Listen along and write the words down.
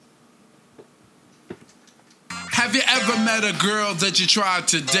Have you ever met a girl that you tried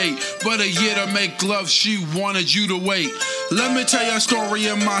to date, but a year to make love, she wanted you to wait? Let me tell you a story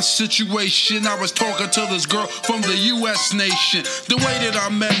of my situation. I was talking to this girl from the U.S. nation. The way that I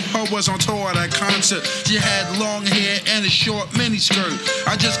met her was on tour at a concert. She had long hair and a short miniskirt.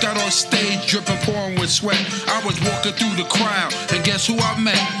 I just got on stage dripping, pouring with sweat. I was walking through the crowd, and guess who I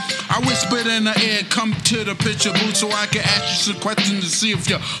met? I whispered in her ear, come to the picture booth so I can ask you some questions to see if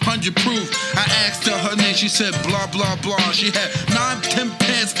you're 100 proof. I asked her name, she said blah, blah, blah. She had 9-10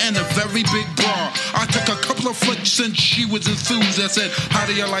 pants and a very big bra. I took a couple of flicks and she was enthused. I said, how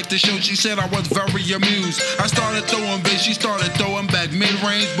do you like the show? She said I was very amused. I started throwing bass, she started throwing back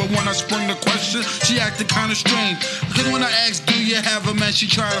mid-range. But when I sprung the question, she acted kind of strange. Because when I asked, do you have a man? She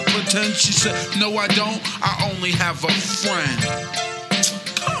tried to pretend. She said, no, I don't. I only have a friend.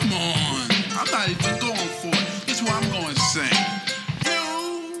 Come on. I'm not even going for it. This is what I'm going to sing.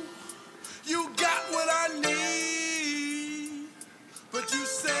 You got what I need. But you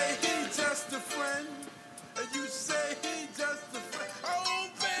say he's just a friend. And you say he's just a friend. Oh,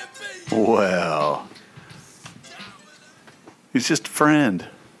 baby. Well, he's just a friend.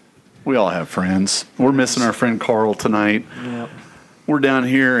 We all have friends. We're missing our friend Carl tonight. Yep. We're down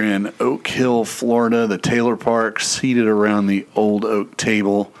here in Oak Hill, Florida, the Taylor Park, seated around the old oak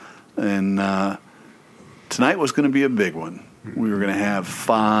table. And tonight was going to be a big one. We were going to have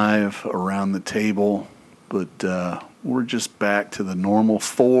 5 around the table, but we're just back to the normal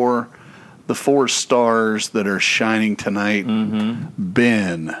 4. The 4 stars that are shining tonight.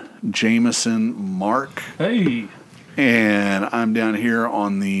 Ben, Jameson, Mark. Hey. And I'm down here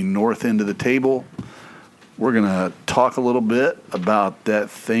on the north end of the table. We're going to talk a little bit about that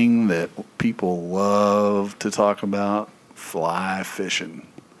thing that people love to talk about, fly fishing.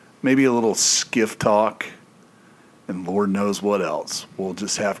 Maybe a little skiff talk, and Lord knows what else. We'll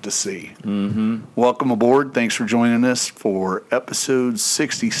just have to see. Welcome aboard. Thanks for joining us for episode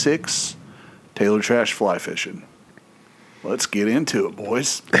 66, Taylor Trash Fly Fishing. Let's get into it,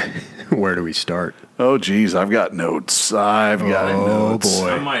 boys. Where do we start? Oh, geez, I've got notes. I've got notes.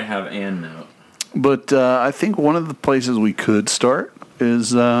 Boy. I might have an note. But I think one of the places we could start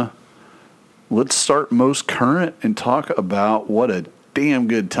is let's start most current and talk about what a damn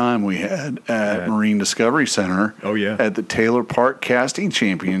good time we had at Marine Discovery Center. Oh, yeah. At the Taylor Park Casting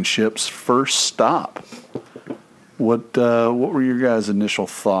Championships first stop. What were your guys' initial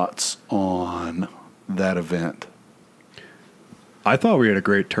thoughts on that event? I thought we had a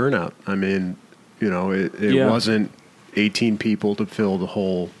great turnout. I mean, you know, it wasn't 18 people to fill the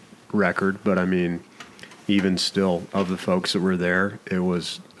whole record, but I mean, even still, of the folks that were there, it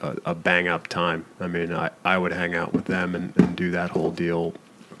was a bang-up time. I mean, I would hang out with them and do that whole deal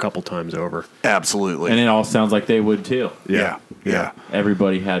a couple times over. Absolutely. And it all sounds like they would too. Yeah.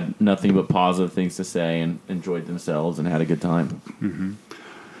 Everybody had nothing but positive things to say and enjoyed themselves and had a good time. Mm-hmm.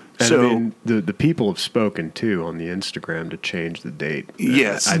 And So, I mean, the people have spoken, too, on the Instagram to change the date.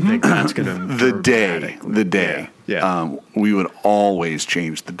 Yes. I think that's going to... The day. Yeah. We would always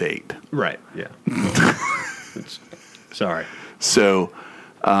change the date. Right, yeah. Sorry. So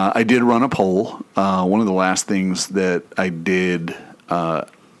I did run a poll. One of the last things that I did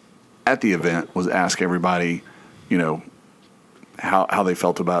at the event was ask everybody, you know, how they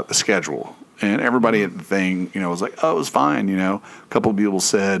felt about the schedule. And everybody at the thing, you know, was like, oh, it was fine, you know. A couple of people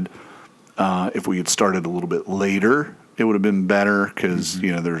said if we had started a little bit later, it would have been better because,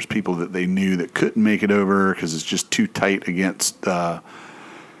 you know, there's people that they knew that couldn't make it over because it's just too tight against,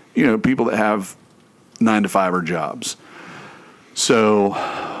 you know, people that have 9-to-5 jobs. So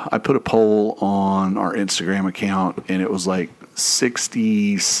I put a poll on our Instagram account, and it was like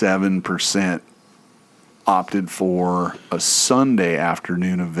 67% opted for a Sunday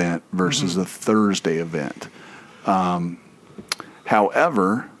afternoon event versus a Thursday event.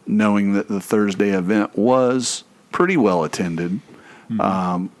 However, knowing that the Thursday event was pretty well attended,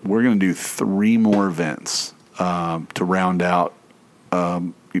 we're going to do 3 more events to round out a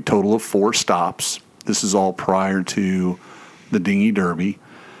total of 4 stops. This is all prior to the Dinghy Derby.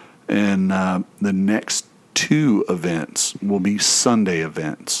 And the next 2 events will be Sunday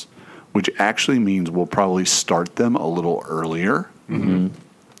events, which actually means we'll probably start them a little earlier.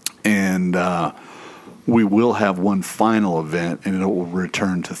 And we will have one final event, and it will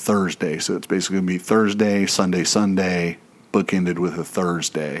return to Thursday. So it's basically going to be Thursday, Sunday, bookended with a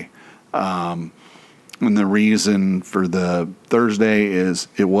Thursday. And the reason for the Thursday is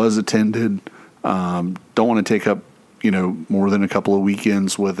it was attended. Don't want to take up, you know, more than a couple of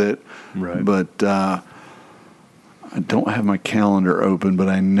weekends with it. Right. But I don't have my calendar open, but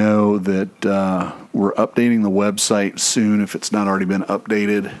I know that we're updating the website soon. If it's not already been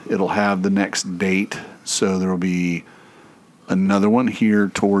updated, it'll have the next date. So there will be another one here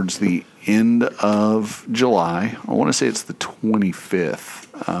towards the end of July. I want to say it's the 25th.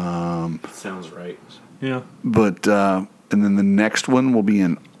 Sounds right. Yeah. But and then the next one will be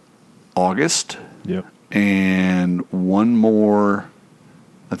in August. Yep. And one more,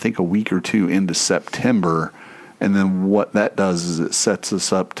 I think a week or two into September. And then what that does is it sets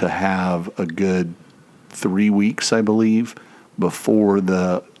us up to have a good 3 weeks, I believe, before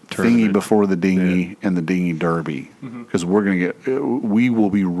the Tournament. thingy, before the dinghy and the dinghy derby. Because we will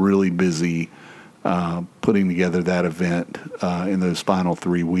be really busy putting together that event in those final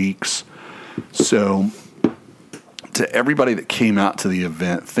 3 weeks. So to everybody that came out to the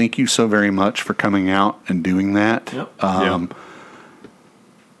event, thank you so very much for coming out and doing that. Yep.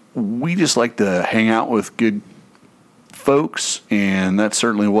 We just like to hang out with good folks, and that's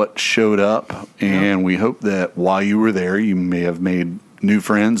certainly what showed up. And we hope that while you were there, you may have made new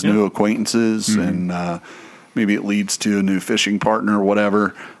friends, new acquaintances, and maybe it leads to a new fishing partner or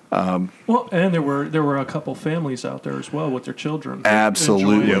whatever. Well, and there were a couple families out there as well with their children.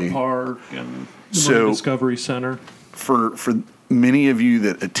 Absolutely. Enjoying the park and the So- Marine Discovery Center. For many of you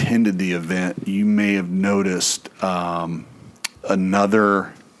that attended the event, you may have noticed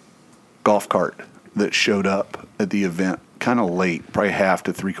another golf cart that showed up at the event kind of late, probably half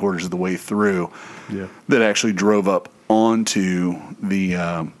to 3/4 of the way through, that actually drove up onto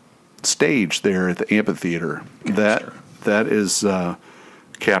the stage there at the amphitheater. That is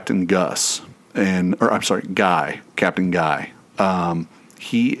Captain Gus, Captain Guy.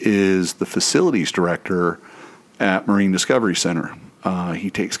 He is the facilities director at Marine Discovery Center. He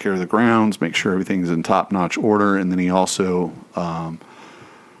takes care of the grounds, makes sure everything's in top-notch order, and then he also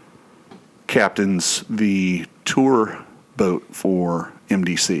captains the tour boat for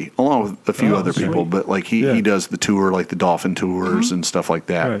MDC, along with a few other people. But like he does the tour, like the dolphin tours and stuff like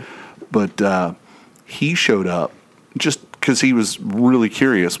that. Right. But he showed up just because he was really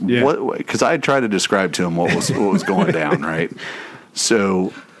curious. Because I had tried to describe to him what was going down, right?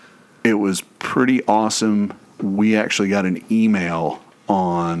 So it was pretty awesome. We actually got an email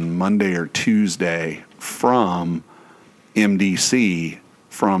on Monday or Tuesday from MDC,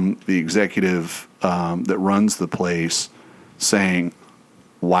 from the executive that runs the place, saying,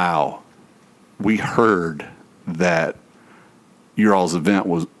 wow, we heard that your all's event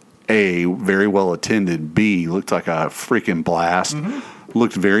was A, very well attended, B, looked like a freaking blast,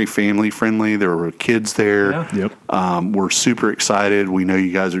 looked very family friendly. There were kids there. Yeah. Yep. We're super excited. We know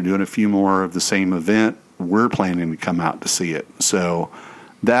you guys are doing a few more of the same event. We're planning to come out to see it. So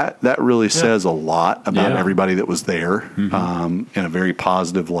that really says a lot about everybody that was there in a very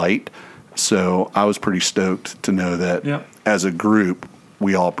positive light. So I was pretty stoked to know that as a group,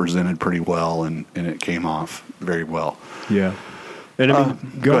 we all presented pretty well, and it came off very well. Yeah. And I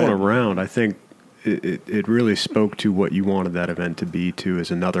mean, going ahead. around, I think it really spoke to what you wanted that event to be, too,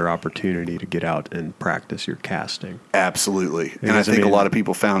 as another opportunity to get out and practice your casting. Absolutely. And I Because, I think mean- a lot of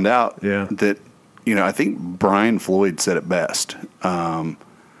people found out Yeah. that, I think Brian Floyd said it best.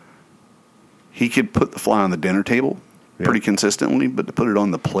 He could put the fly on the dinner table pretty consistently, but to put it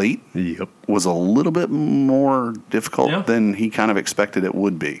on the plate Yep. was a little bit more difficult than he kind of expected it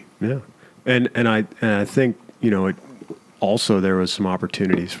would be. Yeah. And I think, also there was some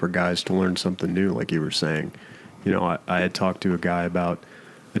opportunities for guys to learn something new, like you were saying. I had talked to a guy about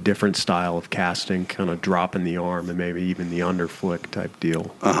a different style of casting, kind of dropping the arm and maybe even the underflick type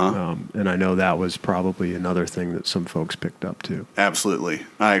deal. And I know that was probably another thing that some folks picked up too. Absolutely.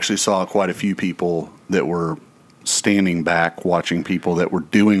 I actually saw quite a few people that were standing back watching people that were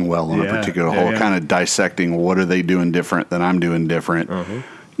doing well on a particular hole, kind of dissecting what are they doing different than I'm doing different.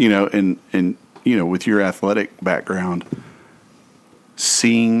 And with your athletic background,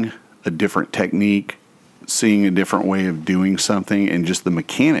 seeing a different technique, seeing a different way of doing something, and just the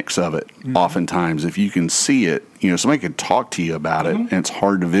mechanics of it. Oftentimes, if you can see it, somebody could talk to you about it, and it's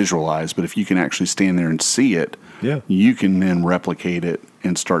hard to visualize, but if you can actually stand there and see it, you can then replicate it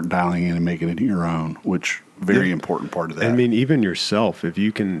and start dialing in and making it your own, which very important part of that. I mean, even yourself, if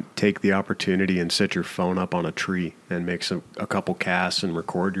you can take the opportunity and set your phone up on a tree and make a couple casts and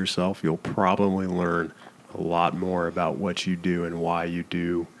record yourself, you'll probably learn a lot more about what you do and why you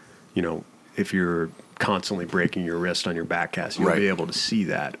do. If you're constantly breaking your wrist on your back cast, you'll be able to see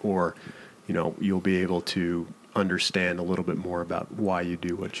that, or you'll be able to understand a little bit more about why you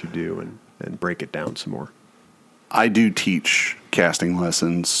do what you do and break it down some more. I do teach casting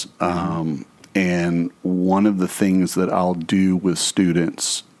lessons, and one of the things that I'll do with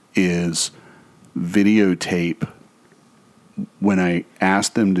students is videotape when I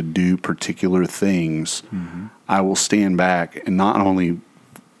ask them to do particular things. I will stand back and not only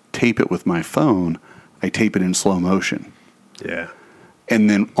tape it with my phone, I tape it in slow motion. Yeah. And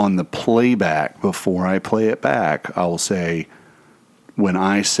then on the playback, before I play it back, I will say, when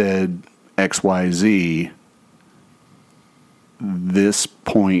I said XYZ, this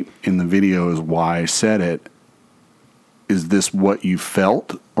point in the video is why I said it. Is this what you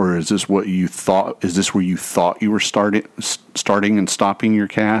felt, or is this what you thought? Is this where you thought you were starting and stopping your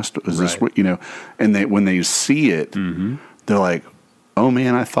cast? Is this what, you know? And when they see it, they're like, "Oh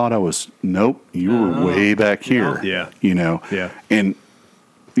man, I thought I was." Nope, you were way back here. Yeah. You know. Yeah. And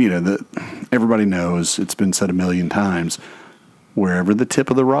you know everybody knows, it's been said a million times. Wherever the tip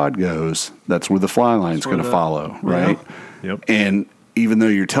of the rod goes, that's where the fly line's going to follow, right? Yep. And even though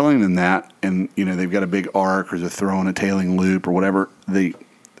you're telling them that, and you know they've got a big arc or they're throwing a tailing loop or whatever,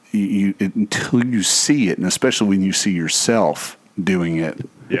 until you see it, and especially when you see yourself doing it,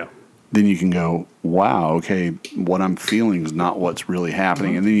 then you can go, wow, okay, what I'm feeling is not what's really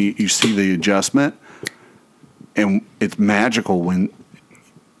happening. And then you see the adjustment, and it's magical when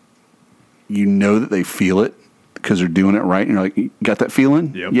you know that they feel it because they're doing it right, and you're like, you got that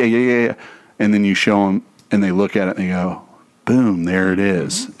feeling? Yep. Yeah. And then you show them, and they look at it and they go, boom, there it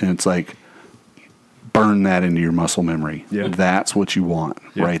is. And it's like, burn that into your muscle memory. Yeah. That's what you want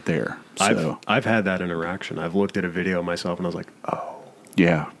right there. So I've had that interaction. I've looked at a video myself and I was like, oh,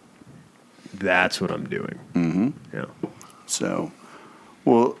 yeah. that's what I'm doing. Mm-hmm. Yeah. So,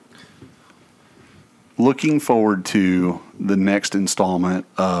 well, looking forward to the next installment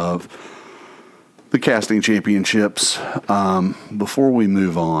of the Casting Championships. Before we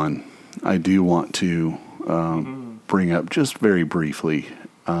move on, I do want to bring up just very briefly,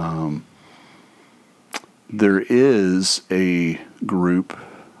 there is a group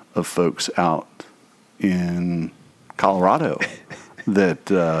of folks out in Colorado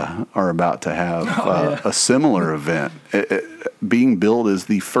that are about to have a similar event. Being billed as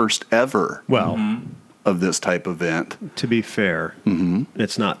the first ever of this type of event. To be fair,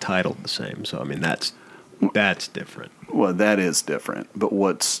 it's not titled the same. So, I mean, that's different. Well, that is different. But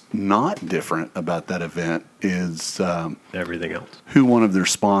what's not different about that event is everything else. Who one of their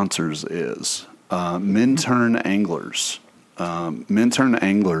sponsors is. Minturn Anglers. Minturn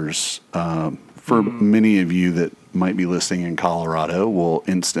Anglers, for many of you that might be listening in Colorado, will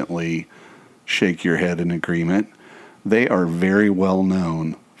instantly shake your head in agreement. They are very well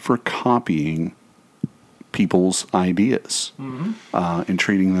known for copying people's ideas and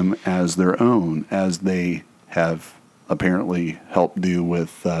treating them as their own, as they have apparently helped do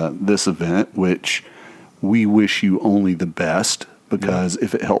with this event, which we wish you only the best, because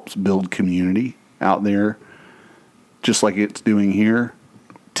if it helps build community out there, just like it's doing here,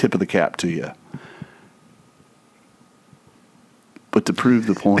 tip of the cap to you. But to prove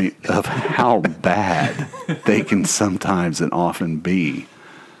the point of how bad they can sometimes and often be,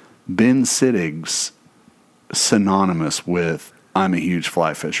 Ben Sittig's synonymous with I'm a huge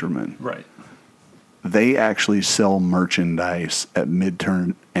fly fisherman. Right. They actually sell merchandise at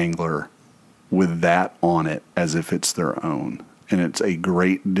Minturn Angler with that on it as if it's their own. And it's a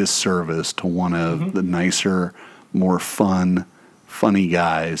great disservice to one of the nicer, more funny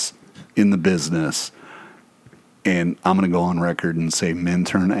guys in the business. And I'm going to go on record and say,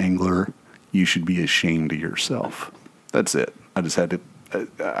 Minturn Angler, you should be ashamed of yourself. That's it. I just had to,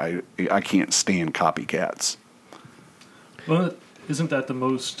 I can't stand copycats. Well, isn't that the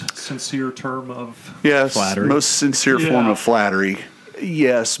most sincere term of Yes, flattery? Most sincere form of flattery.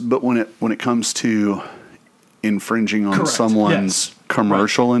 Yes, but when it comes to infringing on someone's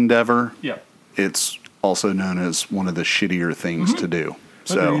commercial endeavor, it's also known as one of the shittier things to do.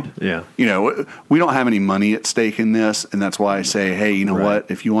 So, Agreed. you know, we don't have any money at stake in this, and that's why I say, hey, you know what?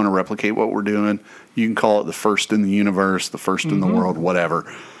 If you want to replicate what we're doing, you can call it the first in the universe, the first in the world,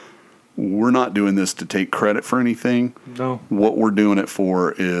 whatever. We're not doing this to take credit for anything. No. What we're doing it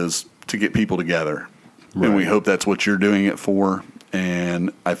for is to get people together. Right. And we hope that's what you're doing it for.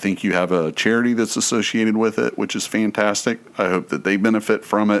 And I think you have a charity that's associated with it, which is fantastic. I hope that they benefit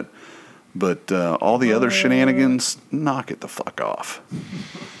from it. But all the other shenanigans, knock it the fuck off.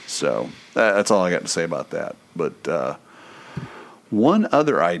 So that's all I got to say about that. But one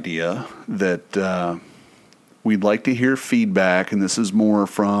other idea that we'd like to hear feedback, and this is more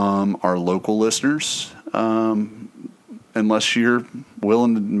from our local listeners, unless you're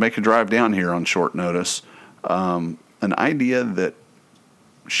willing to make a drive down here on short notice, an idea that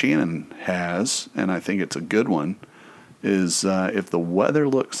Shannon has, and I think it's a good one, is if the weather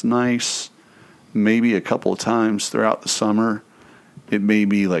looks nice, maybe a couple of times throughout the summer, it may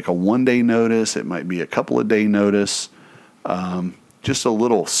be like a one-day notice, it might be a couple of day notice, just a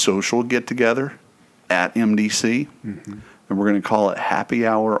little social get-together at MDC, and we're going to call it Happy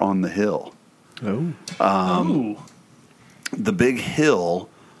Hour on the Hill. The big hill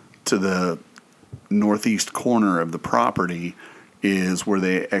to the northeast corner of the property is where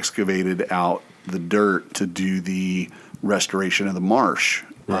they excavated out the dirt to do the restoration of the marsh.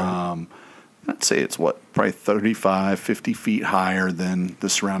 Right. I'd say it's probably 35, 50 feet higher than the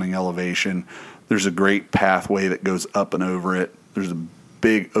surrounding elevation. There's a great pathway that goes up and over it. There's a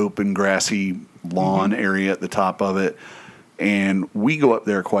big open grassy lawn area at the top of it. And we go up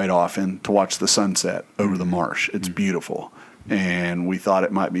there quite often to watch the sunset over the marsh. It's beautiful. And we thought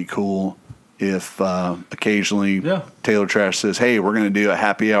it might be cool if occasionally Taylor Trash says, hey, we're going to do a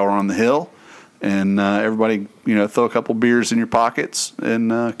happy hour on the hill. And everybody, throw a couple beers in your pockets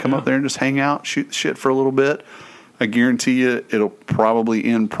and come up there and just hang out, shoot the shit for a little bit. I guarantee you it'll probably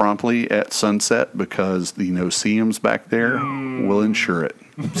end promptly at sunset because the no-see-ums back there will ensure it.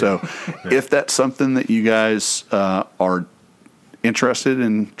 So if that's something that you guys are interested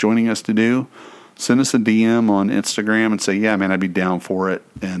in joining us to do, send us a DM on Instagram and say, yeah, man, I'd be down for it.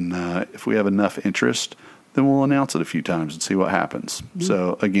 And if we have enough interest, then we'll announce it a few times and see what happens.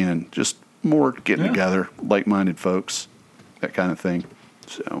 So, again, just more getting together, like-minded folks, that kind of thing.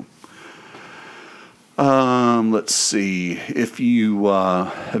 So, let's see. If you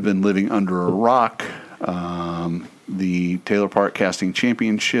have been living under a rock, the Taylor Park Casting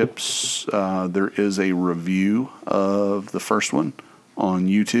Championships, there is a review of the first one on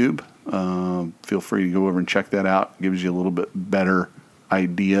YouTube. Feel free to go over and check that out. It gives you a little bit better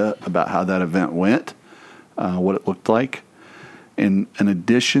idea about how that event went, what it looked like. In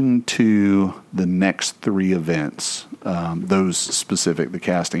addition to the next 3 events, those specific, the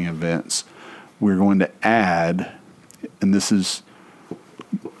casting events, we're going to add, and this is,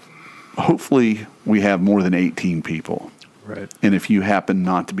 hopefully we have more than 18 people. Right. And if you happen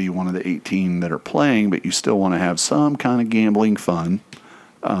not to be one of the 18 that are playing, but you still want to have some kind of gambling fun,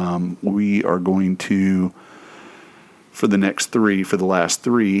 we are going to, for the last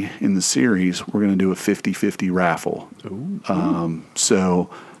 3 in the series, we're going to do a 50-50 raffle.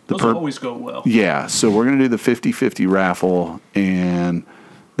 So those always go well. Yeah, so we're going to do the 50-50 raffle, and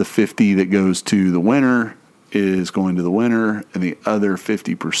the 50 that goes to the winner is going to the winner, and the other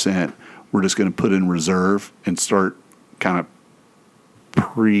 50% we're just going to put in reserve and start kind of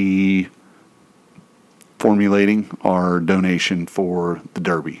formulating our donation for the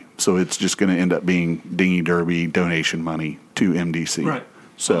Derby. So it's just going to end up being Dinghy Derby donation money to MDC. Right.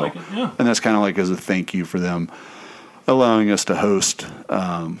 So, I like it, yeah. And that's kind of like as a thank you for them allowing us to host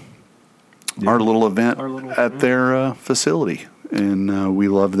our little event at their facility. And we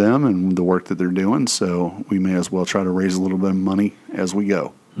love them and the work that they're doing, so we may as well try to raise a little bit of money as we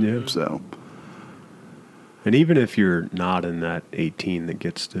go. Yeah. So. And even if you're not in that 18 that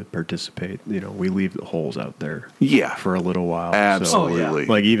gets to participate, we leave the holes out there. Yeah. For a little while. Absolutely.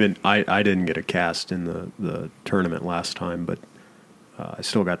 So, like even I didn't get a cast in the tournament last time, but I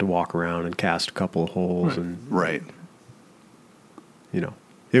still got to walk around and cast a couple of holes. Right.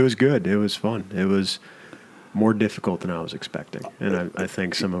 It was good. It was fun. It was more difficult than I was expecting. And I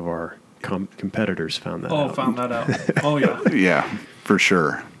think some of our competitors found that out. Found that out. Oh, yeah. Yeah, for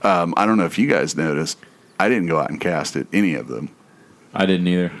sure. I don't know if you guys noticed, I didn't go out and cast at any of them. I didn't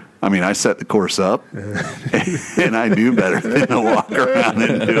either. I mean, I set the course up, and I knew better than to walk around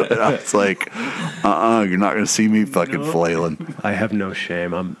and do it. I was like, you're not going to see me fucking flailing. I have no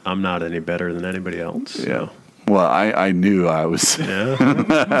shame. I'm not any better than anybody else. So. Yeah. Well, I knew I was. Yeah.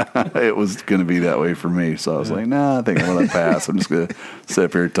 It was going to be that way for me, so I was like, nah, I think I'm going to pass. I'm just going to sit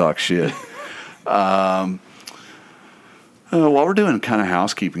up here and talk shit. While we're doing kind of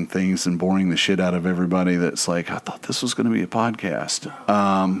housekeeping things and boring the shit out of everybody that's like, I thought this was going to be a podcast.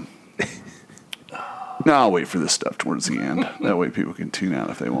 No, I'll wait for this stuff towards the end. That way people can tune out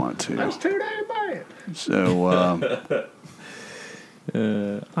if they want to. That's too damn bad. So,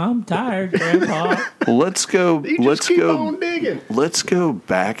 I'm tired, Grandpa. let's go. Let's keep go. on digging. Let's go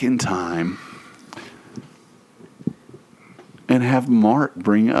back in time and have Mark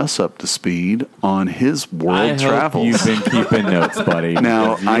bring us up to speed on his world travels. You've been keeping notes, buddy.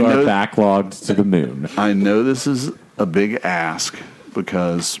 Now, you I are know backlogged to the moon. I know this is a big ask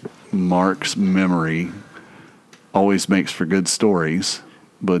because Mark's memory always makes for good stories,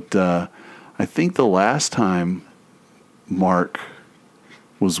 but I think the last time Mark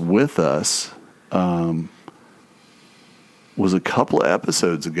was with us was a couple of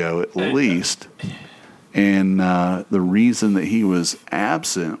episodes ago at least. And the reason that he was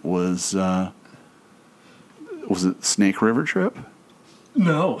absent was it Snake River trip?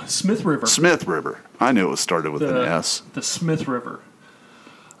 No, Smith River. Smith River. I knew it was started with an S. The Smith River.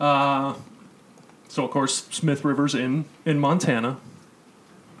 So, of course, Smith River's in Montana.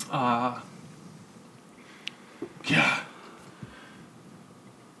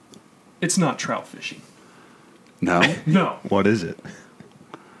 It's not trout fishing. No? No. What is it?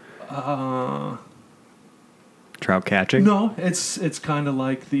 Trout catching? No, it's kind of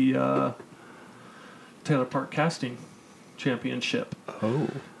like the Taylor Park Casting Championship. Oh.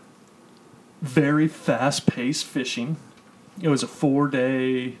 Very fast-paced fishing. It was a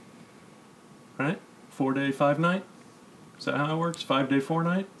 4-day, right? 4-day, 5-night? Is that how it works? 5-day,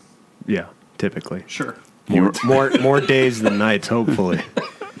 4-night? Yeah, typically. Sure. More days than nights, hopefully.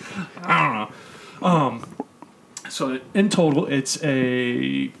 I don't know. So in total, it's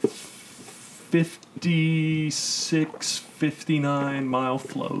a 56, 59 mile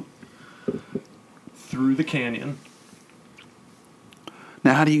float through the canyon.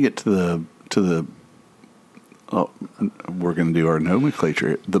 Now, how do you get to the oh, we're going to do our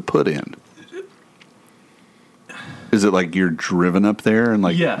nomenclature, the put-in? Is it like you're driven up there and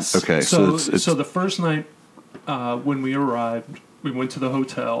like? Yes. Okay. So it's the first night when we arrived, we went to the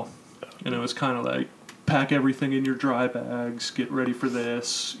hotel, and it was kind of like pack everything in your dry bags, get ready for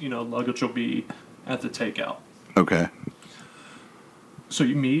this. Luggage will be at the takeout. okay. So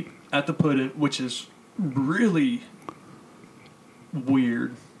you meet at the put-in, which is really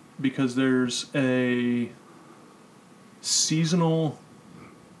weird because there's a seasonal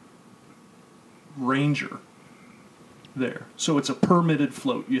ranger there. So it's a permitted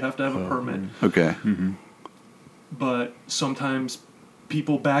float. You have to have a permit. Okay. But sometimes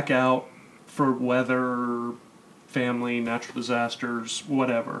people back out for weather, family, natural disasters,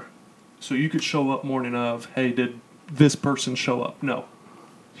 whatever. So you could show up morning of, hey, did this person show up? No.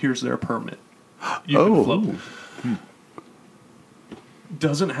 Here's their permit. You can float.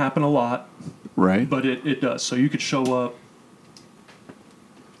 Doesn't happen a lot, Right. but it does. So you could show up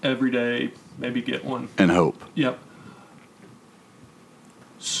every day, maybe get one. And hope. Yep.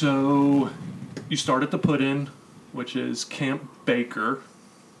 So you start at the put-in, which is Camp Baker.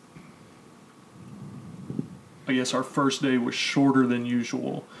 I guess our first day was shorter than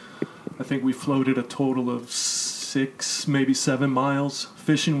usual. I think we floated a total of 6, maybe 7 miles.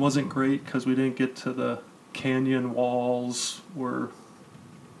 Fishing wasn't great because we didn't get to the canyon walls where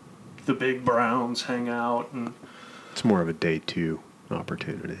the big browns hang out. And It's more of a day 2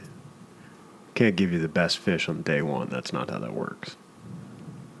 opportunity. Can't give you the best fish on day 1. That's not how that works.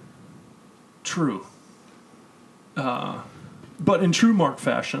 true. But in true Mark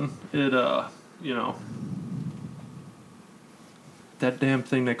fashion, it, that damn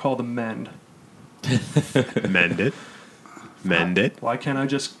thing they call the mend. Mend it. Mend it. Why can't I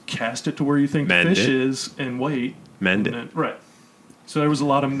just cast it to where you think Mend the fish it. is and wait? Mend And it. then- right. So there was a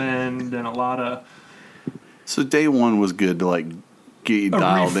lot of mend and a lot of So day one was good to like get you A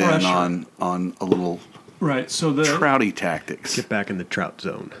dialed in refresher. on a little right. So the trouty tactics. Get back in the trout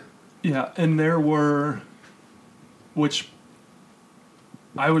zone. yeah, and there were, which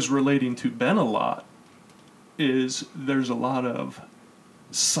I was relating to Ben a lot, is there's a lot of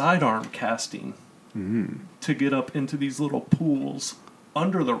sidearm casting to get up into these little pools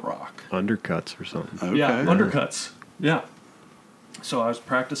under the rock. Undercuts or something. Okay. Yeah, undercuts. Yeah. So I was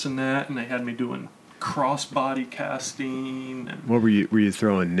practicing that, and they had me doing cross-body casting and What were you? Were you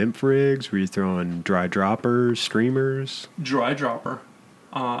throwing nymph rigs? Were you throwing dry droppers, streamers? dry dropper.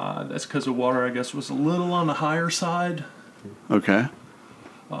 That's because the water, I guess, was a little on the higher side. Okay.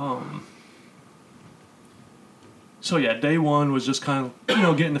 So yeah, day one was just kind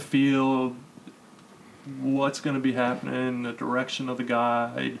of, getting the feel, what's going to be happening, the direction of the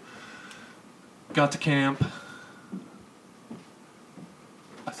guide. Got to camp.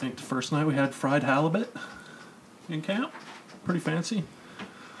 I think the first night we had fried halibut in camp. Pretty fancy.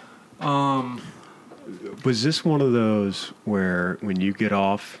 Was this one of those where when you get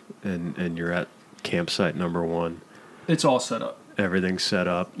off and you're at campsite number 1, It's all set up. everything's set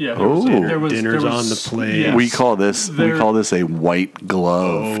up? Yeah. Oh. Dinner's on the plate. yes. We call this a white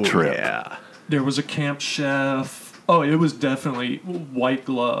glove trip. Yeah. There was a camp chef. Oh, it was definitely white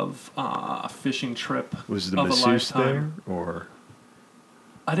glove fishing trip. Was the of a masseuse there lifetime. or?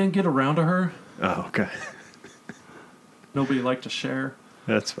 I didn't get around to her. Oh, okay. Nobody liked to share.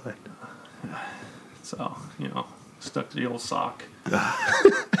 That's fine. So, stuck to the old sock.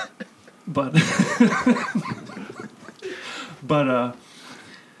 but,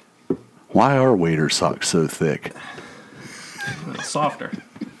 Why are waiter socks so thick? softer.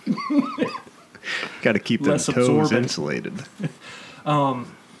 Got to keep them Less toes absorbent. insulated.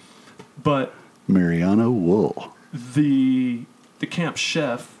 But Mariano wool. the camp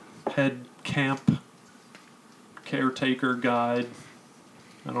chef, head camp caretaker, guide,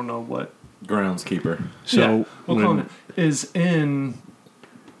 I don't know what. Groundskeeper. So yeah, we'll call when- him, is in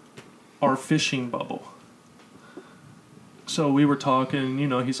our fishing bubble. So we were talking,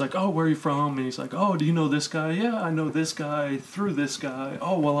 he's like, oh, where are you from? And he's like, oh, do you know this guy? Yeah, I know this guy through this guy.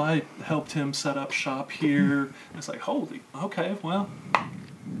 Oh, well, I helped him set up shop here. And it's like, holy, okay, well,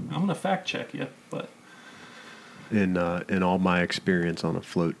 I'm going to fact check you. But in all my experience on a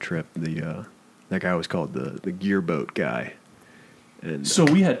float trip, that guy was called the gear boat guy. And so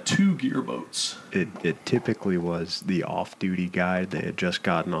we had 2 gear boats. It typically was the off-duty guy. They had just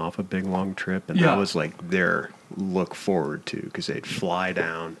gotten off a big, long trip, and Yeah. that was like their look forward to, because they'd fly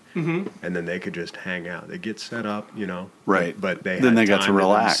down, and then they could just hang out. They'd get set up, Right. But they Then had they got to time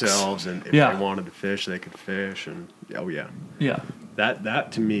relax. themselves, and if Yeah. they wanted to fish, they could fish. And oh yeah, Yeah.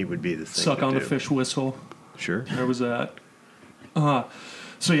 that to me would be the thing. Suck to on the do. fish whistle. Sure. There was that.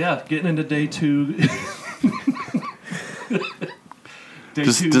 So yeah, getting into day 2. Day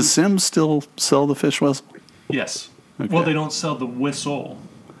 2. Does Sims still sell the fish whistle? Yes. Okay. Well, they don't sell the whistle.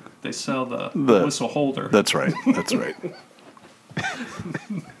 They sell the whistle holder. That's right. That's right.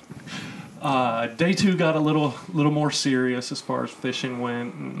 Day 2 got a little more serious as far as fishing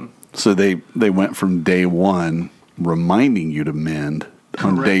went. And So they went from day 1 reminding you to mend.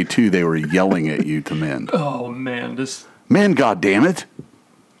 On Correct. day 2, they were yelling at you to mend. oh man, this Man, goddammit.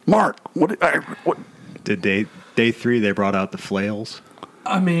 Mark, what? Did day 3 they brought out the flails?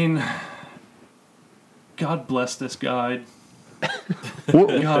 I mean, God bless this guide.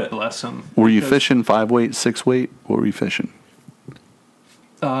 What- God bless him. were you Because, fishing 5-weight, 6-weight? What were you fishing?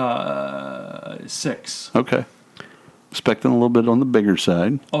 6. Okay. Expecting a little bit on the bigger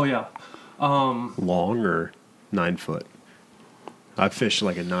side. Oh yeah. Long or 9 foot? I fished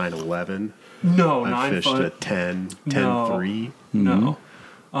like a 9/11. No, I 9 fished a foot. 10, No. 10.3. No.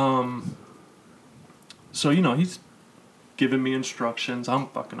 So, he's giving me instructions. I'm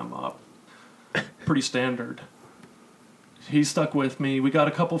fucking him up. Pretty standard. He stuck with me. We got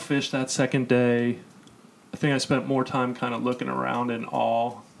a couple fish that second day. I think I spent more time kind of looking around in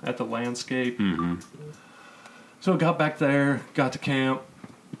awe at the landscape. Mm-hmm. So I got back there, got to camp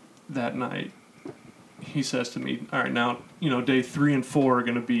that night. He says to me, all right, now, day 3 and 4 are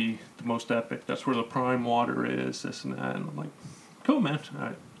going to be the most epic. That's where the prime water is, this and that. And I'm like, cool, man. All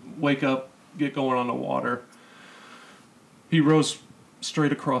right. Wake up, get going on the water. He rows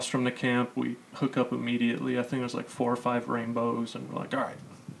straight across from the camp. We hook up immediately. I think it was like 4 or 5 rainbows. And we're like, all right,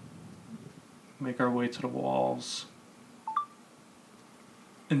 make our way to the walls.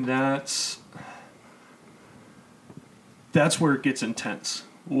 And that's where it gets intense.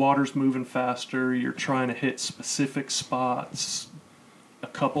 Water's moving faster. You're trying to hit specific spots a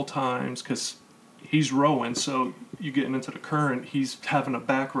couple times because he's rowing. So you getting into the current, he's having a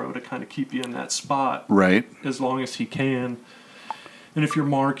back row to kind of keep you in that spot Right. as long as he can. And if you're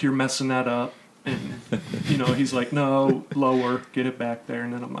Mark, you're messing that up. And, he's like, no, lower, get it back there.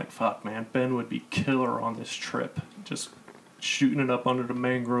 And then I'm like, fuck, man, Ben would be killer on this trip. Just shooting it up under the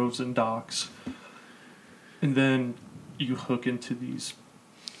mangroves and docks. And then you hook into these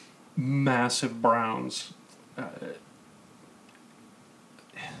massive browns. I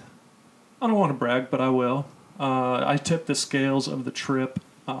don't want to brag, but I will. I tipped the scales of the trip.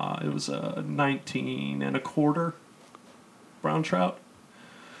 It was a 19 and a quarter brown trout.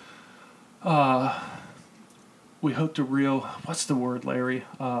 We hooked a real, what's the word, Larry?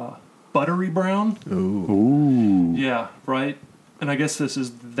 Buttery brown? Ooh. Yeah, right? And I guess this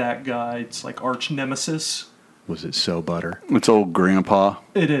is that guy. It's like arch nemesis. Was it so butter? It's old grandpa.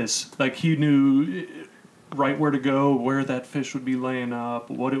 It is. Like he knew right where to go, where that fish would be laying up,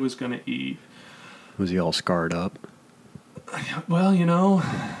 what it was going to eat. Was he all scarred up? Well,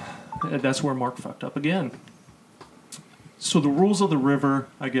 that's where Mark fucked up again. So the rules of the river,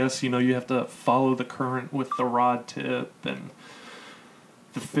 I guess, you have to follow the current with the rod tip and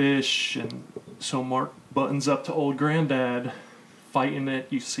the fish. And so Mark buttons up to old granddad, fighting it.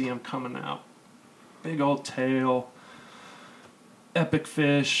 You see him coming out. Big old tail. Epic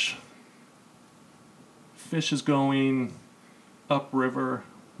fish. Fish is going upriver.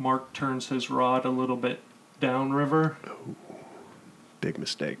 Mark turns his rod a little bit downriver. Big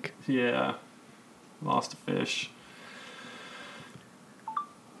mistake. Yeah. Lost a fish.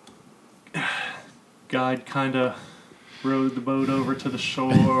 Guide kind of rowed the boat over to the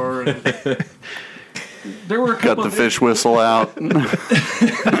shore. And there were a Got couple the of fish whistle out.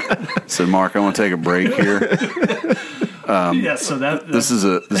 Said, Mark, I want to take a break here. yeah, so that This is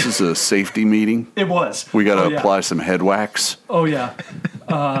a safety meeting. it was. We got to Oh, yeah. apply some head wax. Oh yeah.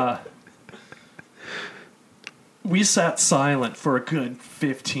 We sat silent for a good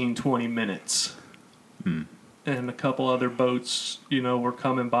 15, 20 minutes. And a couple other boats, were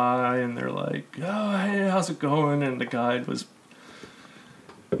coming by and they're like, oh, hey, how's it going? And the guide was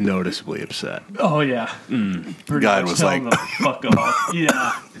noticeably upset. Oh yeah. Pretty Guide much was telling like- them to fuck off.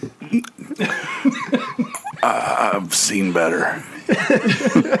 Yeah. I've seen better.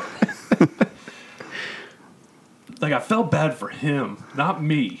 Like I felt bad for him, not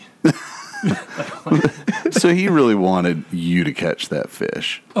me. So he really wanted you to catch that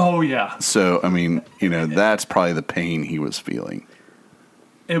fish. Oh yeah, So, I mean, that's probably the pain he was feeling.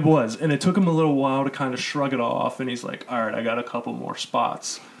 it was, and it took him a little while to kind of shrug it off. And he's like, "All right, I got a couple more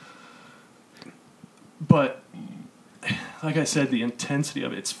spots." But like I said, the intensity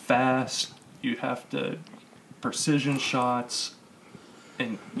of it's fast. You have to precision shots,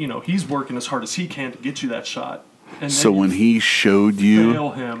 and he's working as hard as he can to get you that shot. And So then when you he showed you,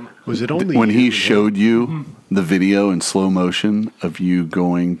 fail him. Was it only when you he and him? showed you the video in slow motion of you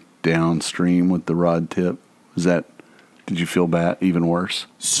going downstream with the rod tip, did you feel bad, even worse?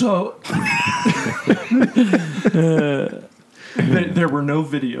 So there were no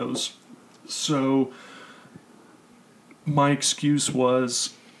videos. So my excuse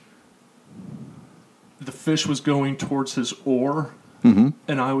was the fish was going towards his oar, and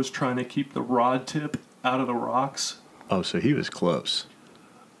I was trying to keep the rod tip out of the rocks. Oh, so he was close.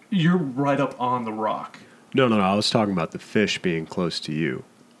 You're right up on the rock. No. I was talking about the fish being close to you.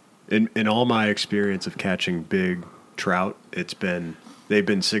 In all my experience of catching big trout, they've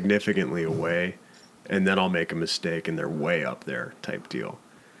been significantly away, and then I'll make a mistake and they're way up there type deal.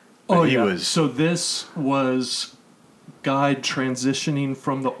 But he was So this was guide transitioning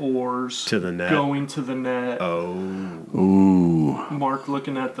from the oars To the net. going to the net. oh, Ooh. Mark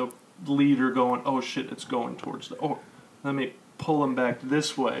looking at the leader going, "Oh shit, it's going towards the oh, let me pull him back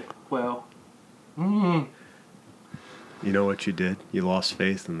this way." Well, you know what you did? You lost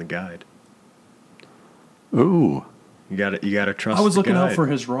faith in the guide. Ooh. You got to trust. I was the looking out guide. for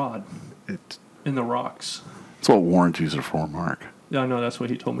his rod It, in the rocks. That's what warranties are for, Mark. Yeah, I know that's what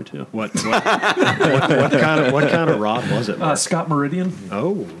he told me too. what what kind of rod was it? Mark? Scott Meridian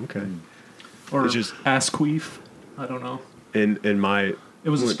Oh, okay. or It's just- Asqueef. I don't know. In my It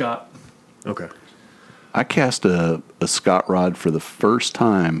was a Scott. okay. I cast a Scott rod for the first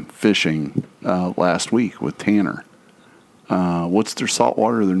time fishing last week with Tanner. What's their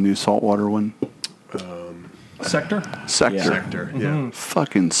new saltwater one? Sector. Sector. Yeah. Sector. Yeah.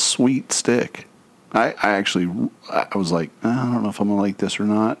 Fucking sweet stick. I was like, I don't know if I'm going to like this or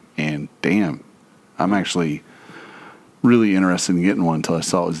not. And damn, I'm actually really interested in getting one until I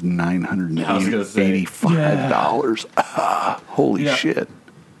saw it was $985. Holy Yeah. shit.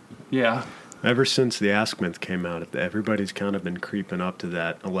 Yeah. Ever since the Askmouth came out, everybody's kind of been creeping up to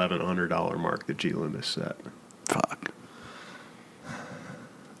that $1,100 mark that G. Loomis set. Fuck.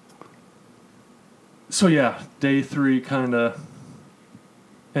 So yeah, day 3 kind of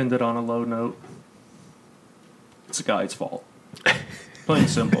ended on a low note. It's the guy's fault. Plain and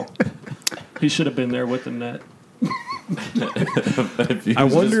simple. He should have been there with the net. I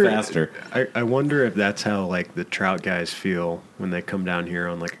wonder. Faster. I wonder if that's how like the trout guys feel when they come down here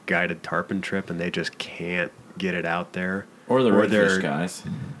on like a guided tarpon trip and they just can't get it out there, Or the they're- redfish guys.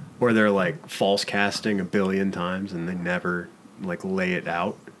 or they're like false casting a billion times and they never like lay it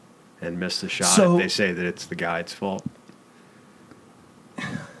out and miss the shot. So- They say that it's the guide's fault.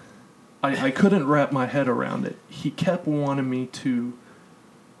 I couldn't wrap my head around it. He kept wanting me to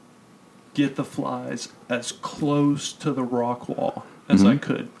get the flies as close to the rock wall as I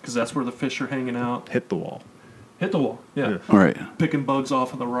could, because that's where the fish are hanging out. Hit the wall. Hit the wall, yeah. All right. Picking bugs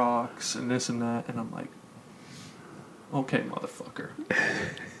off of the rocks and this and that, and I'm like, okay, motherfucker.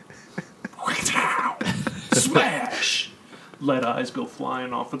 Smash! Lead eyes go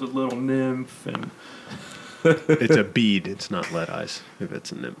flying off of the little nymph, and It's a bead. It's not lead eyes if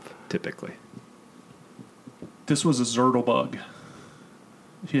it's a nymph, typically. this was a zertle bug.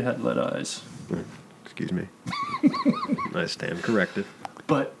 He had lead eyes. Excuse me. I stand corrected.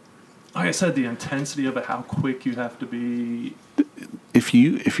 But like I said, the intensity of it, how quick you have to be. If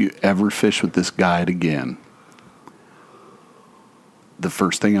you ever fish with this guide again, the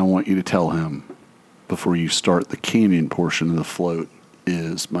first thing I want you to tell him before you start the canyon portion of the float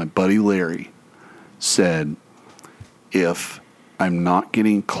is my buddy Larry said, if I'm not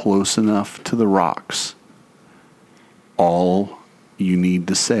getting close enough to the rocks, all you need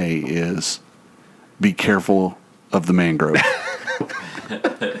to say is, be careful of the mangrove.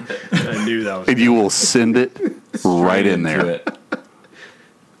 I knew that was. And you will send it right in Into there. it.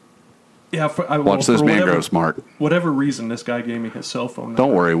 Yeah, Watch those mangroves, Mark. Whatever reason, this guy gave me his cell phone. Don't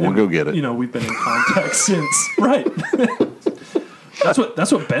number. worry, we'll And, go get it. You know, we've been in contact since. Right.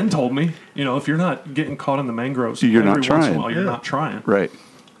 That's what Ben told me. You know, if you're not getting caught in the mangroves, You're not every once in a trying. while, you're not trying. Right.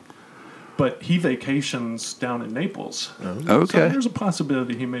 But he vacations down in Naples. Okay. So there's a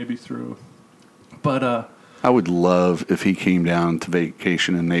possibility he may be through. But I would love if he came down to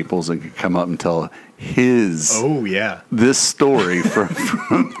vacation in Naples and could come up and tell his this story from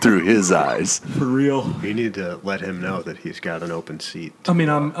through his eyes. for real. You need to let him know that he's got an open seat. I mean,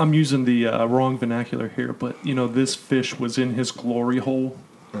 I'm using the wrong vernacular here, but this fish was in his glory hole.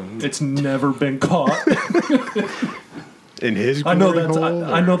 It's never been caught. In his I know glory that's hole,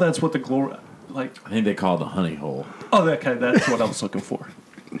 I know that's what the glory like. I think they call it the honey hole. Oh, okay, that's what I was looking for.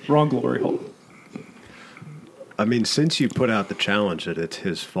 Wrong glory hole. I mean, since you put out the challenge that it's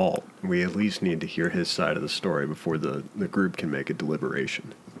his fault, we at least need to hear his side of the story before the group can make a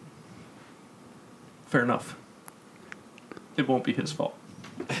deliberation. Fair enough. It won't be his fault.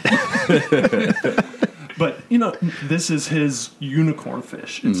 But, this is his unicorn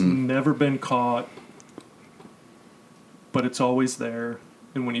fish. It's never been caught, but it's always there.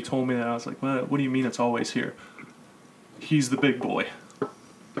 And when he told me that, I was like, what do you mean it's always here? He's the big boy.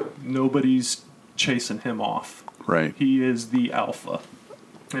 Nobody's chasing him off. Right. He is the alpha.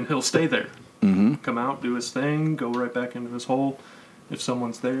 And he'll stay there. Mm-hmm. Come out, do his thing, go right back into his hole. If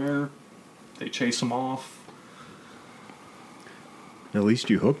someone's there, they chase him off. At least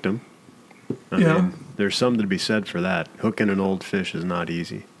you hooked him. I mean, there's something to be said for that. Hooking an old fish is not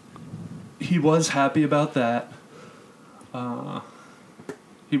easy. He was happy about that.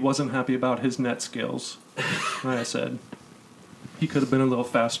 He wasn't happy about his net skills. Like I said, he could have been a little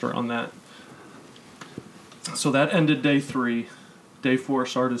faster on that. So that ended day 3. Day 4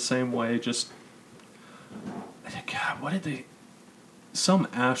 started the same way. Just, God, what did they? Some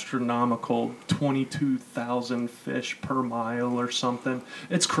astronomical 22,000 fish per mile or something.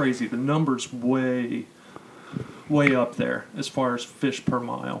 It's crazy. The number's way up there as far as fish per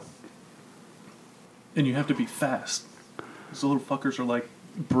mile. And you have to be fast. Those little fuckers are like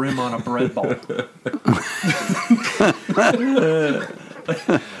brim on a bread ball.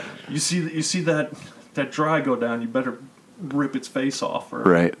 You see that dry go down, you better rip its face off, or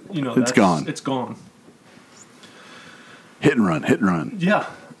Right. It's gone. It's gone. Hit and run. Yeah,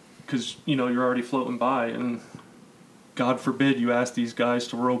 because you're already floating by, and God forbid you ask these guys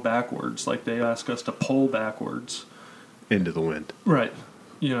to row backwards like they ask us to pull backwards Into the wind. Right.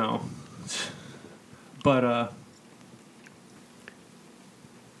 But a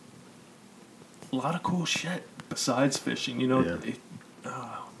lot of cool shit besides fishing. Yeah.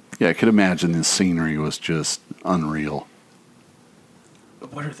 Yeah, I could imagine the scenery was just unreal.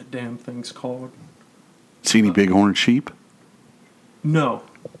 What are the damn things called? See any bighorn sheep? No.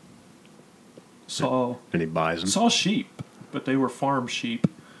 Saw And he buys them. saw sheep, but they were farm sheep.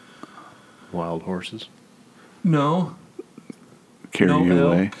 Wild horses. No. Carry No you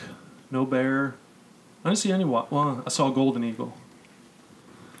elk. away? No bear. I didn't see any. Well, I saw a golden eagle.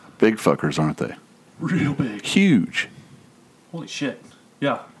 Big fuckers, aren't they? Real big. Huge. Holy shit.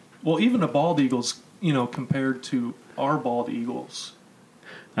 Yeah. Well, even the bald eagles, compared to our bald eagles,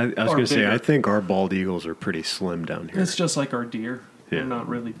 I was Or going to say, bigger. I think our bald eagles are pretty slim down here. it's just like our deer. Yeah. They're not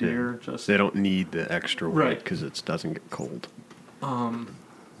really deer. Yeah. Just They don't need the extra weight Right. because it doesn't get cold.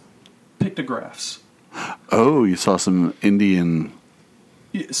 pictographs. Oh, you saw some Indian,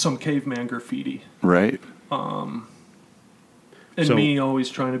 Some caveman graffiti. right? And So- me always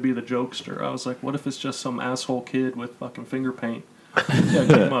trying to be the jokester. I was like, what if it's just some asshole kid with fucking finger paint? Yeah,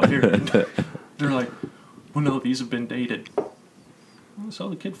 get him up here. They're like, well, no, these have been dated. So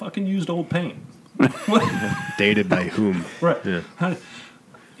the kid fucking used old paint. Dated by whom? Right.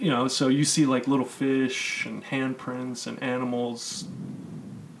 Yeah. So you see like little fish and handprints and animals.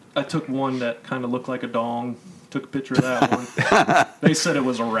 I took one that kind of looked like a dong. Took a picture of that one. They said it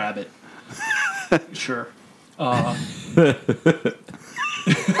was a rabbit. Sure.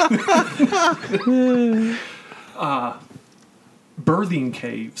 Birthing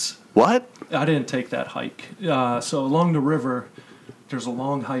caves. What? I didn't take that hike. So along the river, there's a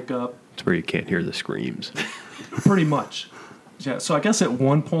long hike up. It's where you can't hear the screams. Pretty much. Yeah, so I guess at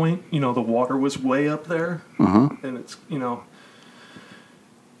one point, the water was way up there. And it's,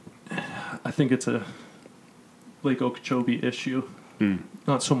 I think it's a Lake Okeechobee issue.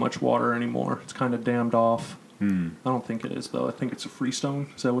 Not so much water anymore. It's kind of dammed off. I don't think it is, though. I think it's a freestone.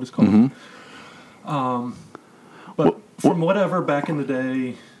 Is that what it's called? But from whatever, back in the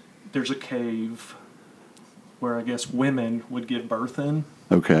day, there's a cave where I guess women would give birth in,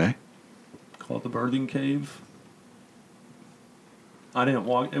 Okay. called the birthing cave. I didn't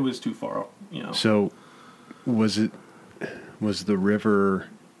walk. It was too far, So, was the river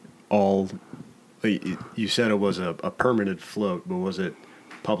all? You said it was a permanent float, but was it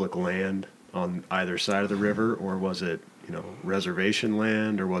public land on either side of the river, or was it reservation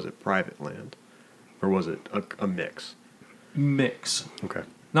land, or was it private land? Or was it a mix? Mix. Okay.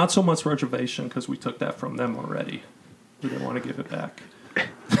 Not so much reservation because we took that from them already. We didn't want to give it back.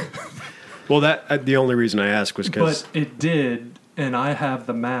 Well, that the only reason I asked was because... But it did, and I have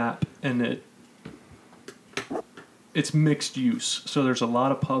the map, and it's mixed use. So there's a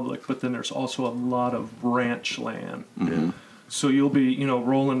lot of public, but then there's also a lot of ranch land. Mm-hmm. So you'll be,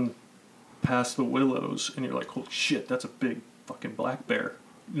 rolling past the willows, and you're like, holy shit, that's a big fucking black bear.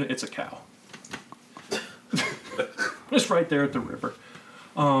 It's a cow. It's right there at the river.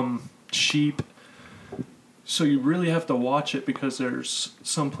 Sheep. So you really have to watch it because there's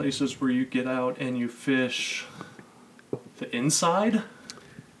some places where you get out and you fish the inside.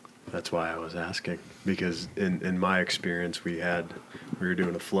 That's why I was asking. Because in my experience, we were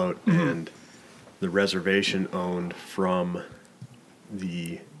doing a float, and the reservation owned from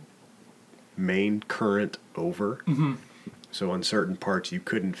the main current over. Mm-hmm. So on certain parts, you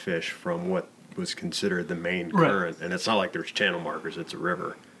couldn't fish from what was considered the main current. And it's not like there's channel markers, it's a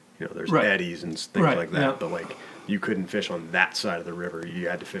river. There's eddies and things like that. Yeah. But like, you couldn't fish on that side of the river. You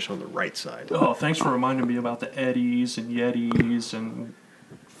had to fish on the right side. Oh, thanks for reminding me about the eddies and yetis and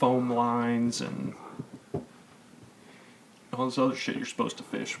foam lines and all this other shit you're supposed to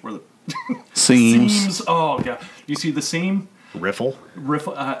fish. Where the seams. Oh, God. You see the seam? Riffle?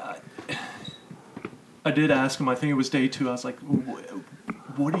 Riffle. I did ask him, I think it was day 2. I was like,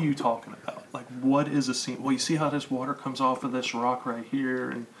 what are you talking about? Like, what is a seam? Well, you see how this water comes off of this rock right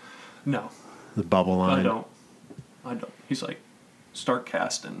here? And no. The bubble line? I don't. He's like, start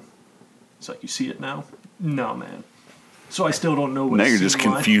casting. He's like, you see it now? No, man. So I still don't know what now you're just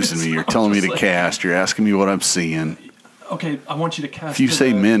confusing me. You're telling me to cast. You're asking me what I'm seeing. Okay, I want you to cast. If you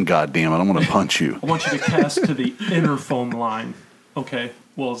say men, goddammit, I'm going to punch you. I want you to cast to the inner foam line. Okay,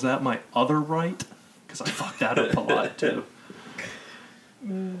 well, is that my other right? Because I fucked that up a lot, too.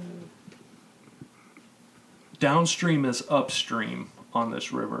 Downstream is upstream on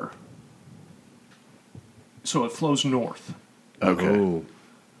this river. So it flows north. Okay. Oh.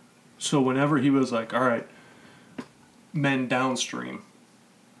 So whenever he was like, all right, men downstream.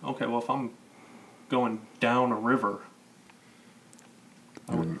 Okay, well, if I'm going down a river...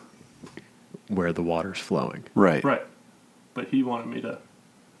 where the water's flowing. Right. Right. But he wanted me to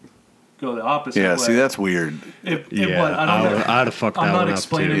go the opposite way. Yeah, see, that's weird. I'd have fucked that one up, too. I'm not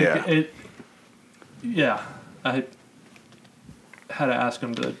explaining it. Yeah. I had to ask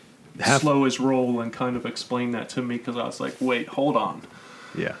him to slow his roll and kind of explain that to me because I was like, wait, hold on.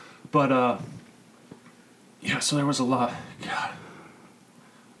 Yeah. But, so there was a lot. God.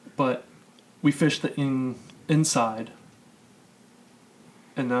 But we fished the inside,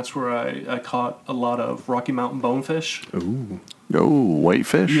 and that's where I caught a lot of Rocky Mountain bonefish. Ooh. Oh,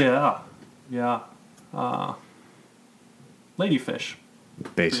 whitefish? Yeah. Yeah. Ladyfish.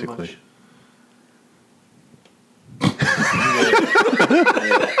 Basically.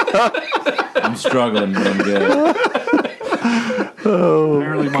 I'm struggling, but I'm good.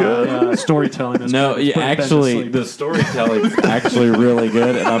 Apparently my storytelling is actually, the storytelling is actually really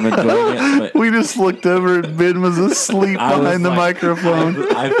good, and I'm enjoying it. But we just looked over and Ben was asleep behind the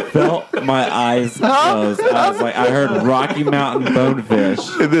microphone. I felt my eyes close. I was like, I heard Rocky Mountain bonefish.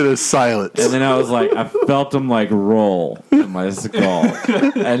 And then a silence. And then I was like, I felt them like roll in my skull.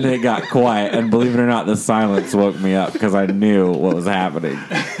 And it got quiet. And believe it or not, the silence woke me up because I knew what was happening.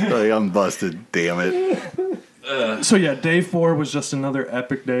 Like, I'm busted, damn it. So yeah, day 4 was just another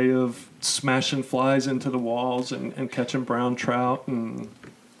epic day of smashing flies into the walls and catching brown trout, and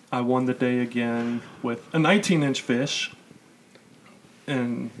I won the day again with a 19-inch fish,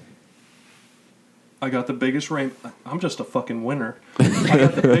 and I got the biggest I'm just a fucking winner. I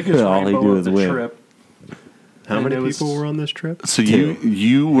got the biggest rainbow of the trip. How many people were on this trip? So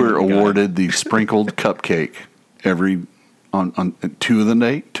you were awarded the sprinkled cupcake on 2 of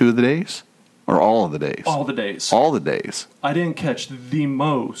the days? Or all of the days? All the days. All the days. I didn't catch the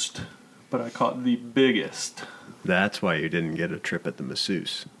most, but I caught the biggest. That's why you didn't get a trip at the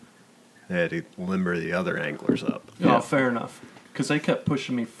masseuse. They had to limber the other anglers up. Oh, fair enough. Because they kept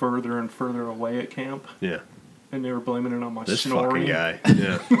pushing me further and further away at camp. Yeah. And they were blaming it on my this snoring. Fucking guy.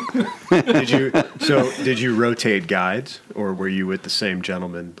 Yeah. Did you rotate guides, or were you with the same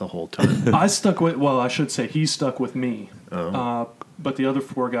gentleman the whole time? I should say he stuck with me. Oh. But the other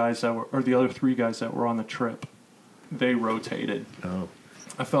 3 guys that were on the trip, they rotated. Oh.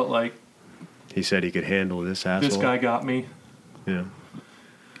 I felt like he said he could handle this asshole. This guy got me. Yeah.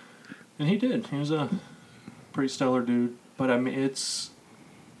 And he did. He was a pretty stellar dude. But I mean, I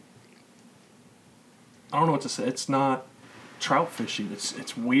don't know what to say. It's not trout fishing.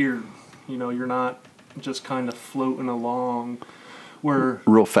 It's weird. You're not just kind of floating along. Where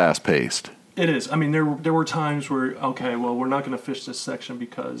Real fast paced. it is. I mean, there were times where, okay, well, we're not going to fish this section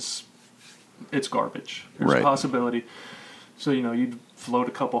because it's garbage. There's Right. a possibility. So, you'd float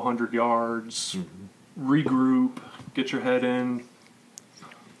a couple 100 yards, regroup, get your head in,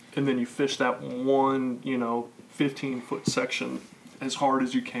 and then you fish that one, 15-foot section as hard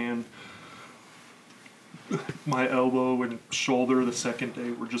as you can. My elbow and shoulder the second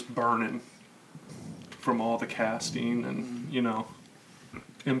day were just burning from all the casting and,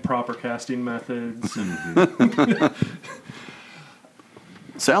 improper casting methods.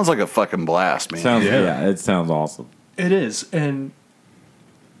 Sounds like a fucking blast, man. It sounds awesome. It is, and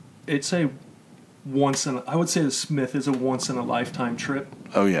it's I would say the Smith is a once in a lifetime trip.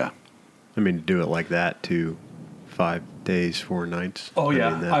 Oh yeah. I mean, to do it like that too, 5 days, 4 nights. Oh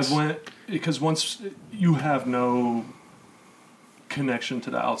yeah, mean, I went because once you have no connection to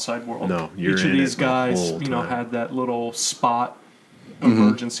the outside world. No, you're each of in these it the guys, whole time. had that little spot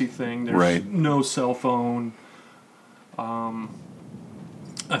emergency thing. There's Right. no cell phone.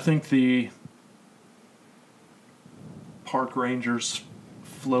 I think the park rangers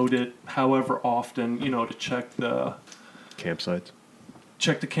float it however often, to check the Campsites.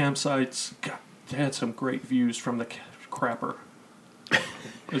 campsites. God, they had some great views from the crapper.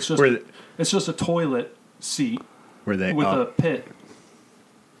 It's just Were they- it's just a toilet seat Were they with a up? pit,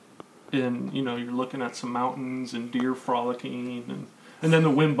 and you're looking at some mountains and deer frolicking, and then the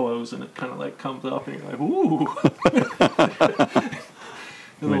wind blows and it kind of like comes up and you're like, ooh,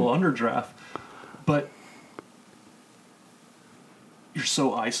 a little underdraft, but you're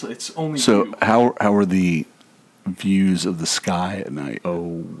so isolated. It's only So you. how are the views of the sky at night?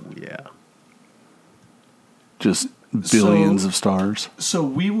 Oh, yeah. Just billions So- of stars. So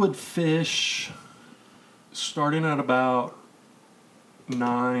we would fish starting at about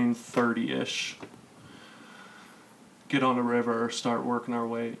 9:30ish. Get on the river, start working our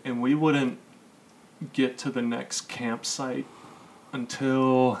way, and we wouldn't get to the next campsite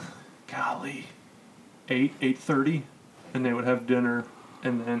until, golly, 8:30, and they would have dinner,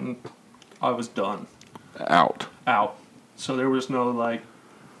 and then I was done. Out. Out. So there was no like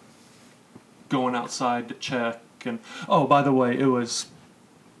going outside to check. And oh, by the way, it was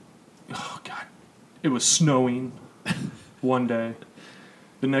snowing one day.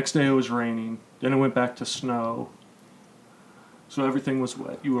 The next day it was raining. Then it went back to snow. So everything was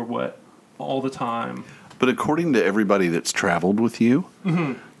wet. You were wet all the time. But according to everybody that's traveled with you,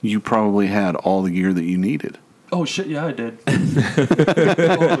 you probably had all the gear that you needed. Oh shit, yeah, I did. I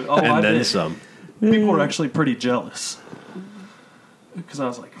And then did. some. People were actually pretty jealous because I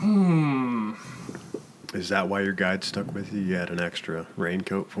was like, Is that why your guide stuck with you? You had an extra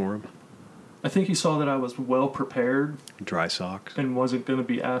raincoat for him? I think he saw that I was well prepared Dry socks? and wasn't going to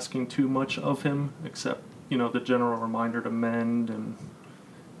be asking too much of him, except the general reminder to mend and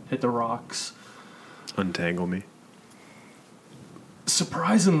hit the rocks. Untangle me?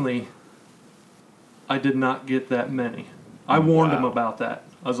 Surprisingly, I did not get that many. I warned him about that.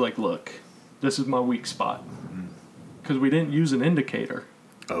 I was like, look, this is my weak spot. Because we didn't use an indicator.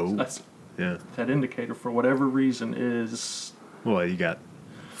 Oh, That's yeah. that indicator, for whatever reason, is... Well, you got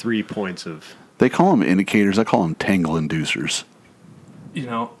 3 points of... They call them indicators. I call them tangle inducers.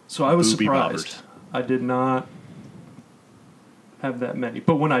 So I was Booby surprised. bobbers. I did not have that many.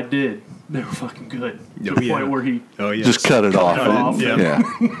 But when I did, they were fucking good. To Oh, the yeah. point where he... Oh, yeah. Just cut it off. it off. Yeah.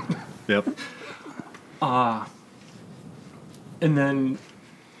 Yeah. Yep. And then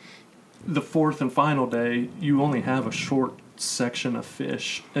the fourth and final day, you only have a short section of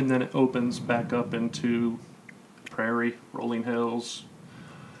fish, and then it opens back up into prairie, rolling hills,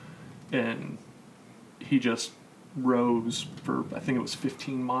 and he just rows for, I think it was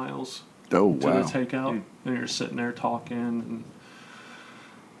 15 miles Oh, to wow. the takeout, and you're sitting there talking.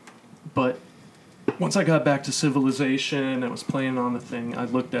 But once I got back to civilization and was playing on the thing, I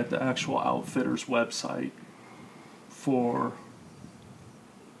looked at the actual outfitter's website for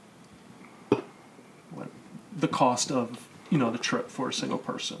the cost of the trip for a single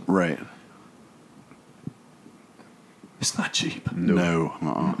person. Right. It's not cheap.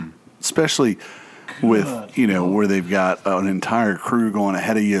 No. Especially with, where they've got an entire crew going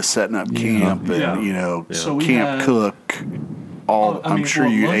ahead of you, setting up camp and, Yeah. So we camp had- cook. I'm sure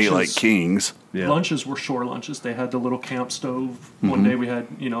you ate like lunches- kings. Yeah. Lunches were shore lunches. They had the little camp stove. One day we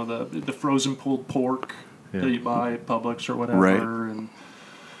had, the frozen pulled pork that you buy at Publix or whatever. Right. And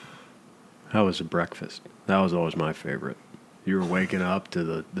How was the breakfast? That was always my favorite. You were waking up to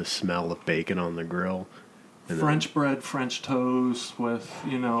the smell of bacon on the grill. And then- French bread, French toast with,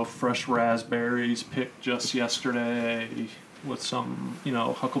 fresh raspberries picked just yesterday. with some,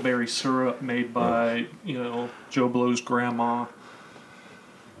 huckleberry syrup made by, Joe Blow's grandma.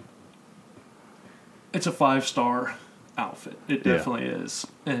 It's a 5-star outfit. It definitely is.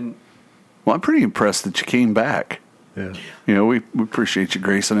 And Well, I'm pretty impressed that you came back. Yeah. We appreciate you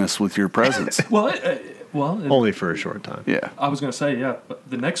gracing us with your presence. Only for a short time. Yeah. I was going to say, but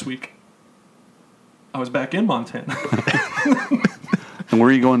the next week, I was back in Montana. And where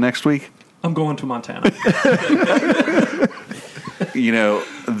are you going next week? I'm going to Montana.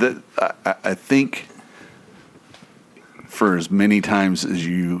 I think for as many times as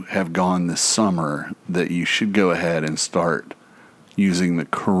you have gone this summer, that you should go ahead and start using the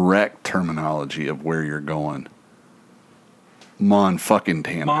correct terminology of where you're going.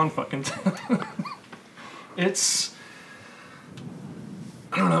 Mon-fucking-Tana. Mon-fucking-Tana. It's,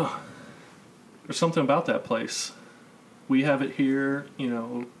 I don't know. There's something about that place. We have it here,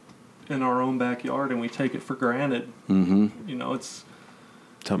 in our own backyard, and we take it for granted. Mm-hmm. It's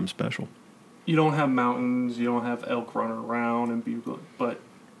something special. You don't have mountains, you don't have elk running around and bugle, but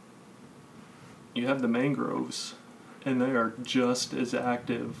you have the mangroves, and they are just as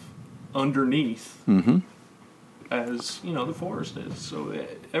active underneath as the forest is. So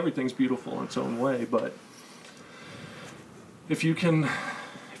everything's beautiful in its own way. But if you can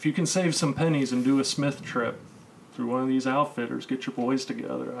save some pennies and do a Smith trip through one of these outfitters, get your boys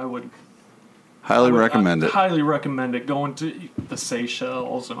together, I would highly recommend it. Highly recommend it. Going to the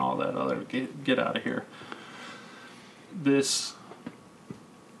Seychelles and all that other. Get out of here.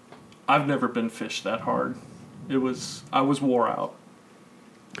 I've never been fished that hard. I was wore out.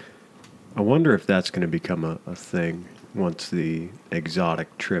 I wonder if that's going to become a thing once the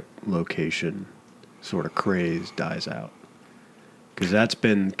exotic trip location sort of craze dies out. Because that's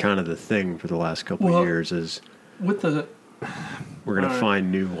been kind of the thing for the last couple of years is with the we're going to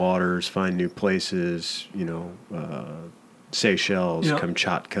find new waters, find new places, Seychelles,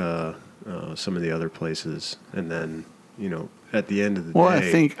 Kamchatka, some of the other places. And then, at the end of the day... Well,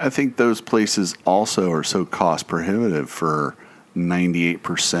 I think those places also are so cost prohibitive for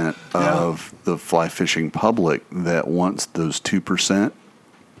 98% of the fly fishing public that once those 2%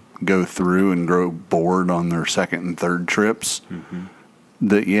 go through and grow bored on their second and third trips,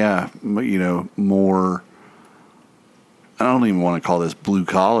 that, more... I don't even want to call this blue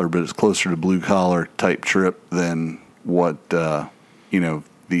collar, but it's closer to blue collar type trip than what,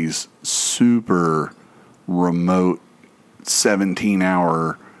 these super remote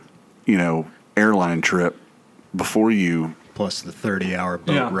 17-hour, airline trip before you. Plus the 30-hour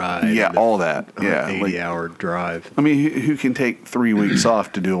boat ride. Yeah, all that. Yeah. 80-hour drive. I mean, who can take 3 weeks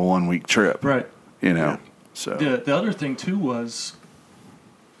off to do a 1-week trip? Right. So. The other thing, too, was...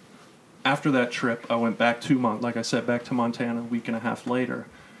 After that trip, I went back to Montana a week and a half later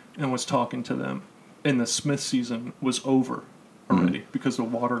and was talking to them. And the Smith season was over already because the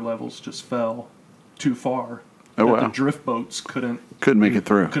water levels just fell too far. Oh, wow. The drift boats couldn't make it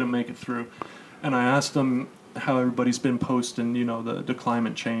through. Couldn't make it through. And I asked them how everybody's been posting, the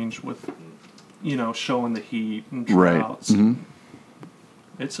climate change with, showing the heat and droughts. Right. Mm-hmm.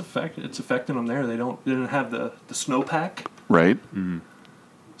 It's affecting them there. They didn't have the snowpack. Right. Mm-hmm.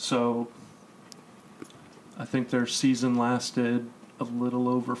 So, I think their season lasted a little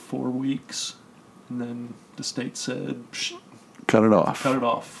over 4 weeks, and then the state said, cut it off. Cut it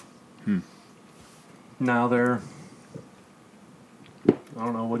off. Now they're, I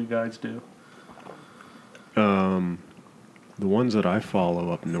don't know, what do you guys do? The ones that I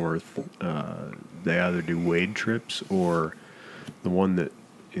follow up north, they either do wade trips or the one that,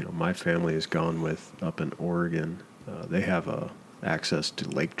 my family has gone with up in Oregon, they have access to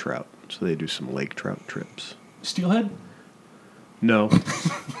lake trout, so they do some lake trout trips. Steelhead? No.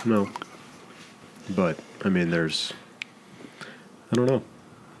 But, I mean, I don't know.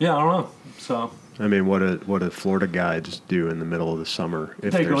 Yeah, I don't know. So, I mean, what do Florida guides do in the middle of the summer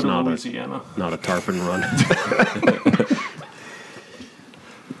if they there's go to not Louisiana. not a tarpon run?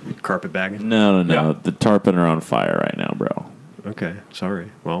 Carpetbagging? No. Yeah. The tarpon are on fire right now, bro. Okay,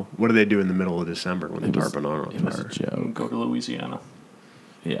 sorry. Well, what do they do in the middle of December when the tarpon are on It was a fire? joke. Go to Louisiana.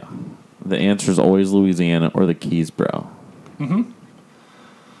 Yeah. The answer is always Louisiana or the Keys, bro. Mm-hmm.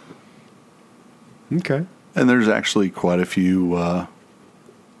 Okay. And there's actually quite a few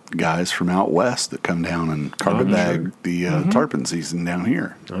guys from out west that come down and carpetbag the tarpon season down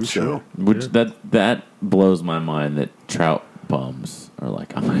here. I'm sure. Which that blows my mind that trout bums are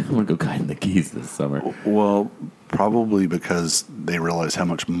like, I'm gonna go kite in the Keys this summer. Well, probably because they realize how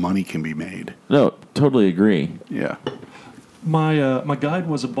much money can be made. No, totally agree. Yeah. My guide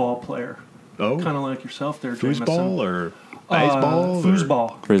was a ball player. Oh. Kind of like yourself there, Jameson. Foosball or baseball?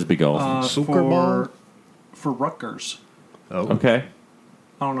 Foosball. Frisbee golf. Snooker ball? For Rutgers. Oh, Okay.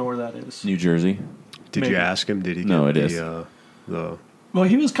 I don't know where that is. New Jersey. Did Maybe. you ask him? Did he? No, get it the Well,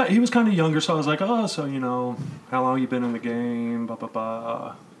 he was kind of younger, so I was like, oh, so how long you been in the game? Blah blah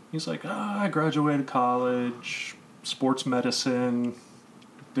blah. He's like, I graduated college, sports medicine,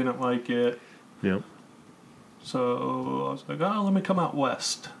 didn't like it, Yep. so I was like, oh, let me come out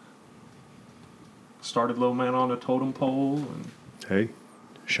west. Started low man on a totem pole, and Hey,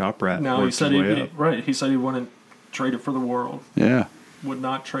 shop rat. now he worked said his way up. He said he wouldn't trade it for the world. Yeah. Would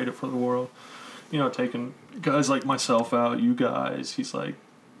not trade it for the world. Taking guys like myself out, you guys, he's like,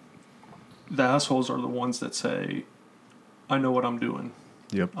 the assholes are the ones that say, I know what I'm doing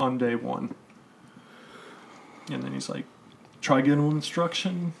Yep. on day one. And then he's like, try giving them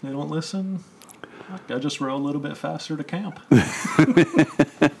instruction, they don't listen. I just row a little bit faster to camp.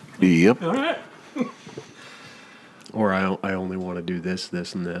 Yep. All right. Or I only want to do this,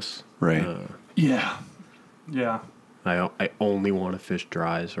 this, and this. Right. Yeah. Yeah. I only want to fish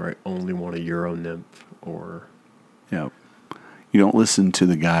dries, or I only want a Euro nymph, or Yep. You don't listen to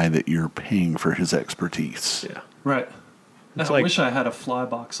the guy that you're paying for his expertise. yeah. Right. It's I like- wish I had a fly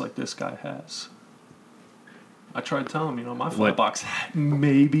box like this guy has. I tried telling him, my fly What? box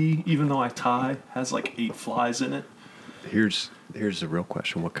maybe, even though I tie, has like 8 flies in it. Here's the real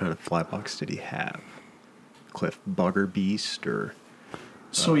question: what kind of fly box did he have? Cliff Bugger Beast, or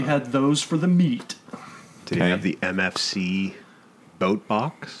So he had those for the meat. did Okay. he have the MFC boat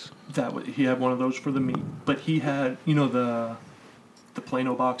box? He had one of those for the meat, but he had the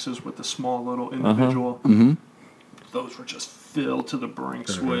Plano boxes with the small little individual. Mm-hmm. Those were just filled to the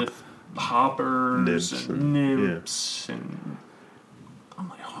brinks with hoppers Nymphs and and- nymphs, and I'm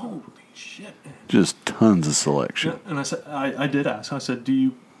like, holy shit! Man. Just tons of selection. Yeah, and I said, I did ask. I said, do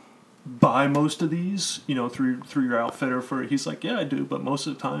you buy most of these, through your outfitter for? He's like, yeah, I do, but most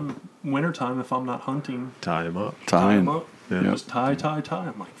of the time, wintertime, if I'm not hunting, Tie him up. tie 'em Time. up. Yeah. Just tie.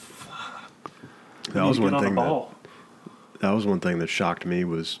 I'm like, fuck. That was Get one on thing the that ball. that was one thing that shocked me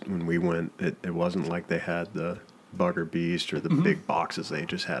was when we went. It wasn't like they had the Bugger Beast or the Mm-hmm. big boxes. They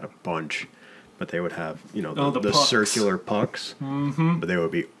just had a bunch, but they would have the the pucks. circular pucks, but they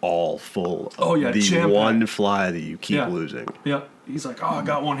would be all full of Oh, yeah, the jam-packed. one fly that you keep Yeah. losing. Yeah. He's like, oh, I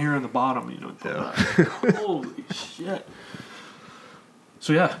got one here in the bottom. Yeah. Holy shit.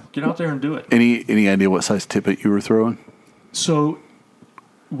 So yeah, get out there and do it. Any idea what size tippet you were throwing? So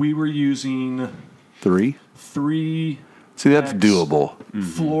we were using 3? 3 See, that's X. doable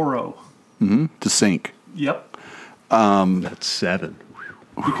fluoro. to sink. Yep. That's 7.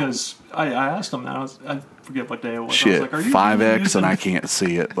 Because I asked him that. I forget what day it was. I was Shit, like, are you 5X really using, and I can't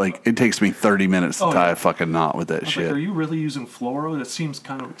see it. Like, it takes me 30 minutes to Oh, tie yeah. a fucking knot with that I was shit. like, are you really using fluoro? That seems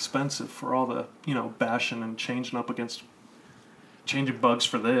kind of expensive for all the, bashing and changing up against changing bugs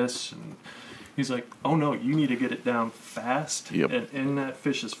for this. And he's like, oh no, you need to get it down fast Yep. and in that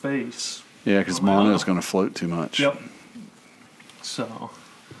fish's face. Yeah, because I'm like, mono oh. is going to float too much. Yep. So,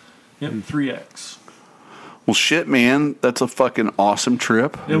 yep, 3X. Well, shit, man. That's a fucking awesome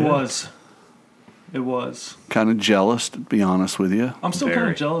trip. It was. It was. Kind of jealous, to be honest with you. I'm still kind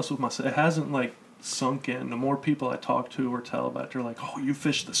Very. of jealous with myself. It hasn't sunk in. The more people I talk to or tell about it, they're like, "Oh, you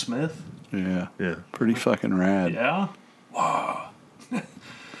fished the Smith? Yeah. Yeah. Pretty fucking rad. Yeah, wow."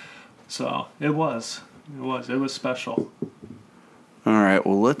 So it was special. All right.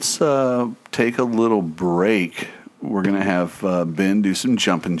 Well, let's take a little break. We're gonna have Ben do some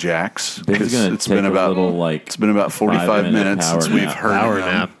jumping jacks. Ben's 'cause gonna it's take been a about little, it's been about 45 5-minute minutes power since we've nap. heard Power him.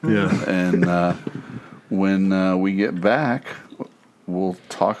 nap. Yeah. And when we get back, we'll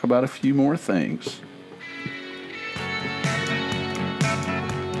talk about a few more things.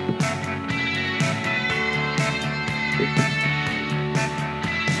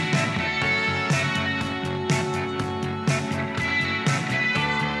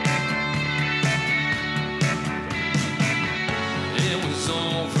 It was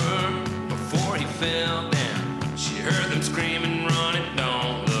over before he fell down. She heard them screaming, running,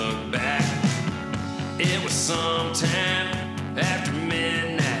 don't look back. It was sometime after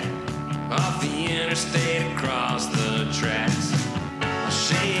midnight, off the interstate across the tracks.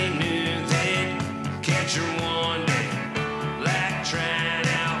 She knew they'd catch her one day, like trying to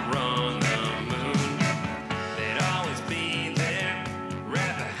outrun the moon. They'd always be there,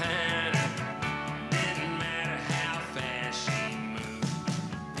 right behind her. Didn't matter how fast she moved.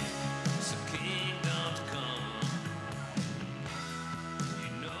 So kingdoms come. You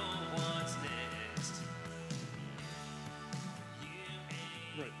know what's next.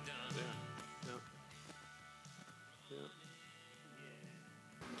 You ain't done.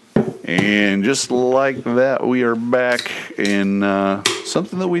 And just like that, we are back in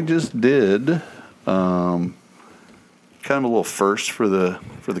something that we just did. kind of a little first for the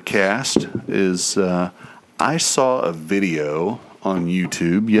cast is I saw a video on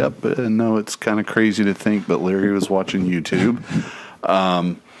YouTube. Yep, I know it's kind of crazy to think, but Larry was watching YouTube.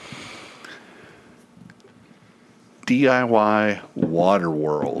 DIY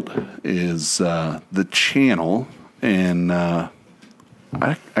Waterworld is the channel, and I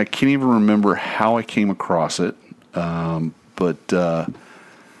can't even remember how I came across it, but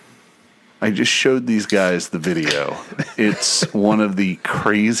I just showed these guys the video. It's one of the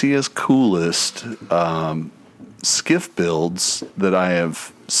craziest, coolest skiff builds that I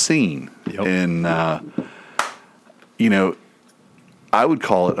have seen. Yep. And, I would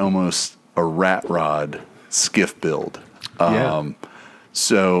call it almost a rat rod skiff build. Yeah.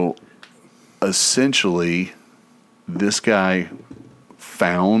 So essentially, this guy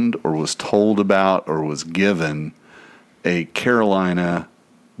found or was told about or was given a Carolina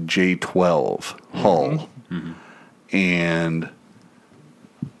J12 hull, and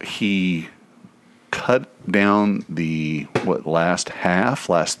he cut down the last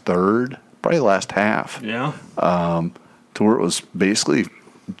third, probably last half, Yeah. to where it was basically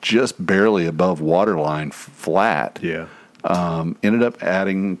just barely above waterline, flat. Yeah. Ended up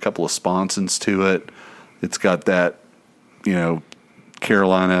adding a couple of sponsons to it. It's got that,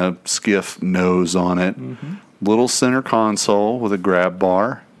 Carolina skiff nose on it. Little center console with a grab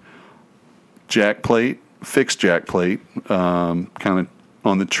bar, jack plate, fixed jack plate, kind of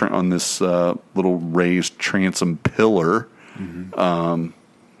on the on this little raised transom pillar.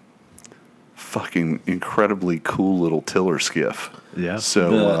 Fucking incredibly cool little tiller skiff. Yeah.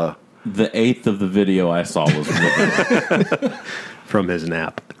 So The eighth of the video I saw was From his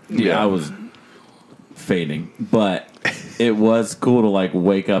nap. I was fading, but it was cool to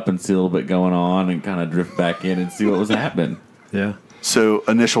wake up and see a little bit going on and kind of drift back in and see what was happening. Yeah. So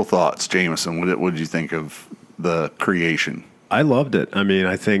initial thoughts, Jameson. What did you think of the creation? I loved it. I mean,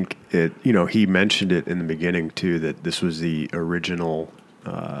 I think it, he mentioned it in the beginning too, that this was the original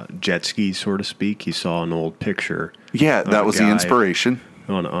jet ski, so to speak. He saw an old picture. Yeah, that of a was the guy inspiration.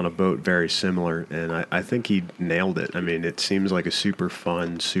 on a boat very similar, and I think he nailed it. I mean, it seems like a super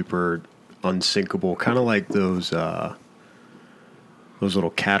fun, super unsinkable, kind of like those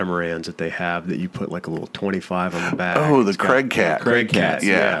little catamarans that they have that you put like a little 25 on the back. Oh, the It's got- Craig Cat. Craig Cat,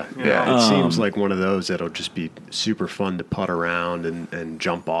 Yeah. It seems like one of those that'll just be super fun to putt around and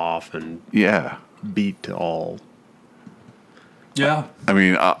jump off and Yeah. beat to all. Yeah. I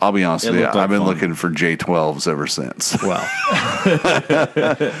mean, I'll be honest It with you. looked like I've been fun. looking for J12s ever since. Well,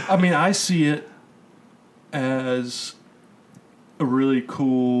 I mean, I see it as a really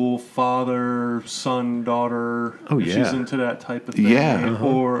cool father, son, daughter. Oh, if yeah. She's into that type of thing. Yeah.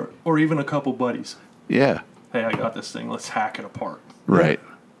 Or even a couple buddies. Yeah. Hey, I got this thing. Let's hack it apart Right.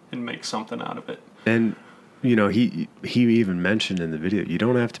 and make something out of it. and he even mentioned in the video, you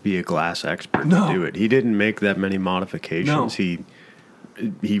don't have to be a glass expert No. to do it. He didn't make that many modifications. No.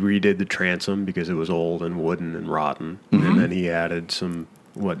 He redid the transom because it was old and wooden and rotten, and then he added some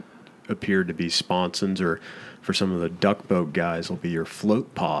what appeared to be sponsons, or for some of the duck boat guys, will be your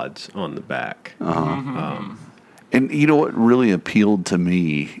float pods on the back. And you know what really appealed to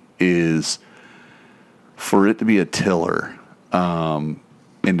me is for it to be a tiller, and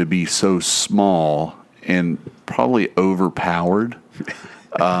to be so small and probably overpowered.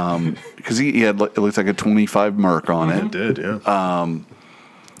 Because he had, it looks like a 25 Merc on It it. did, yeah.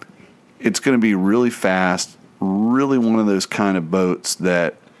 It's going to be really fast, really one of those kind of boats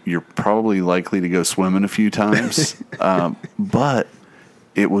that you're probably likely to go swimming a few times. But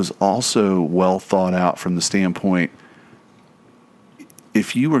it was also well thought out from the standpoint,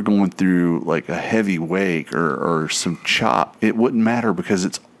 if you were going through like a heavy wake or some chop, it wouldn't matter because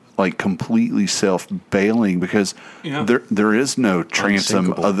it's like completely self-bailing because Yeah. there is no transom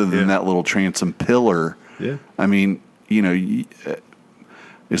Unsinkable, other than yeah. that little transom pillar. Yeah. I mean,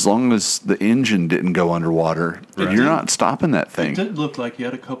 as long as the engine didn't go underwater, Right. you're not stopping that It thing. did look like he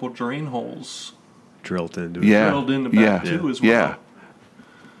had a couple drain holes Drilled into it. Yeah. drilled in the back Yeah. too as well. Yeah.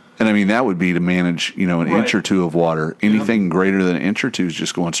 And I mean, that would be to manage, an Right. inch or two of water. Anything greater than an inch or two is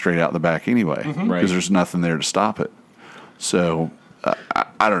just going straight out the back anyway, because Right. there's nothing there to stop it. So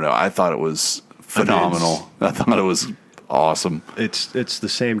I don't know. I thought it was phenomenal. I thought it was awesome. It's the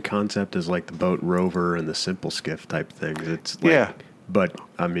same concept as like the boat rover and the simple skiff type things. It's like, Yeah. But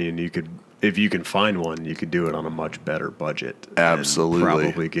I mean, you could, if you can find one, you could do it on a much better budget. and Absolutely.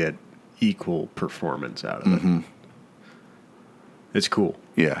 probably get equal performance out of it. It's cool.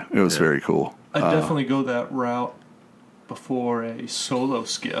 Yeah, it was very cool. I'd definitely go that route before a solo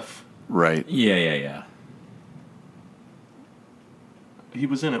skiff. Right. Yeah. He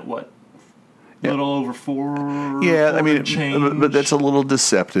was in it, what, little over four. Yeah, I four mean, and change. but that's a little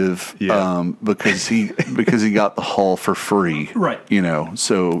deceptive, Yeah. because he got the hull for free, Right.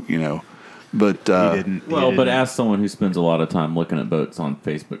 So but He didn't. he Well, but didn't. as someone who spends a lot of time looking at boats on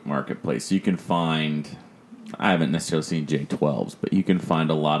Facebook Marketplace, you can find. I haven't necessarily seen J12s, but you can find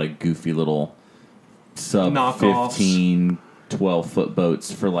a lot of goofy little sub Knockoffs. 15, 12-foot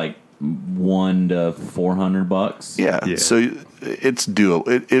boats for like $100 to $400. yeah, so it's doable.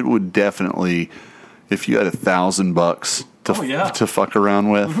 It would definitely, if you had $1,000 to Oh, yeah. to fuck around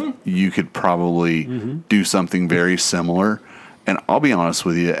with, you could probably do something very similar. And I'll be honest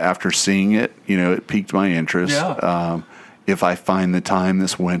with you, after seeing it, it piqued my interest. Yeah. If I find the time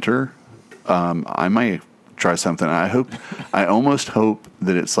this winter, I might try something. I almost hope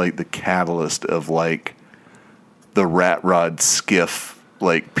that it's like the catalyst of like the rat rod skiff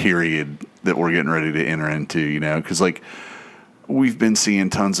like period that we're getting ready to enter into, because like we've been seeing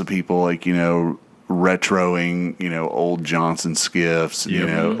tons of people like, retroing, old Johnson skiffs,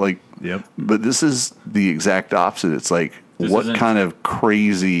 like, Yep. but this is the exact opposite. It's like, This what isn't- kind of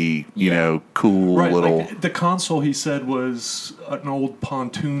crazy, cool Right, little, like the console he said was an old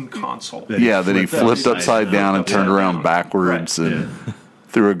pontoon console. yeah, that he flipped upside upside down and turned upside around down. backwards Right. and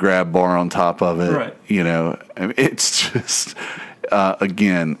threw a grab bar on top of it. Right. I mean, it's just,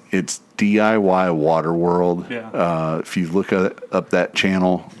 again, it's DIY Water World. Yeah. If you look up that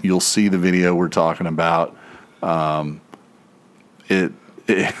channel, you'll see the video we're talking about. It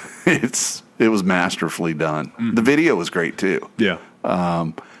was masterfully done. The video was great too. Yeah.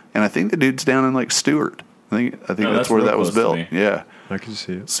 And I think the dude's down in like Stewart. I think Oh, that's that's where real that was close to built. me. Yeah. I can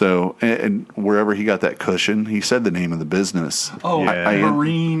see it. So, and wherever he got that cushion, he said the name of the business. Oh, Yeah.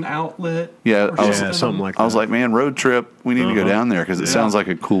 Marine Outlet. Yeah, or I was- Yeah, something like that. I was like, man, road trip. We need to go Uh-huh. down there because it Yeah. sounds like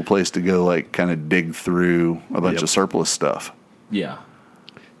a cool place to go, like kind of dig through a bunch Yep. of surplus stuff. Yeah.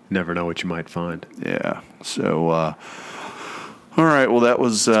 Never know what you might find. Yeah. So, all right. Well, that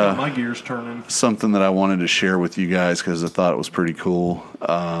was Got my gears turning. something that I wanted to share with you guys because I thought it was pretty cool.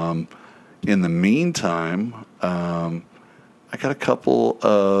 In the meantime, I got a couple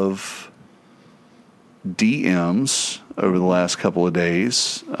of DMs over the last couple of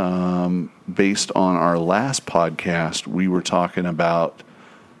days. Based on our last podcast, we were talking about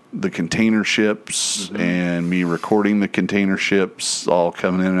the container ships and me recording the container ships all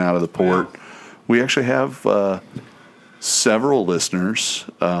coming in and out of the port. We actually have several listeners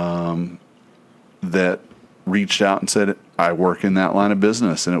that reached out and said, I work in that line of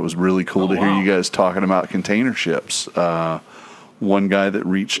business, and it was really cool to hear wow. you guys talking about container ships. One guy that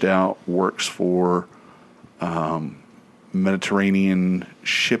reached out works for Mediterranean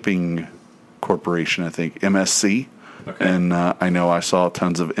Shipping Corporation, I think, MSC. Okay. And I know I saw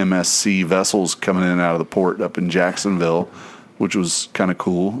tons of MSC vessels coming in and out of the port up in Jacksonville, which was kind of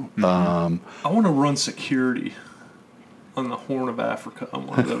cool. I want to run security on the Horn of Africa on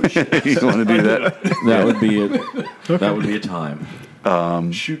one of those ships. You want to do that? That would be a that would be a time.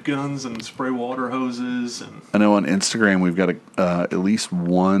 Shoot guns and spray water hoses and I know on Instagram we've got at least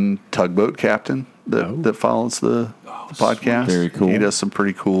one tugboat captain that follows the podcast. Very cool. He does some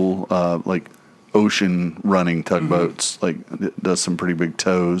pretty cool, like ocean running tugboats. Like it does some pretty big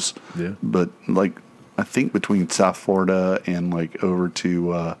tows. Yeah. But like I think between South Florida and like over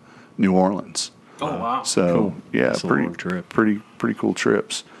to New Orleans. oh wow. So yeah, That's a long trip. pretty cool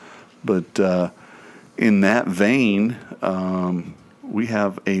trips. But in that vein, we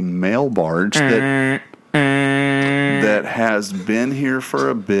have a mail barge that has been here for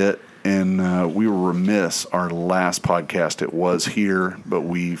a bit, and we were remiss. Our last podcast, it was here, but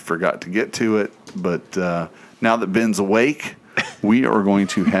we forgot to get to it. But now that Ben's awake, we are going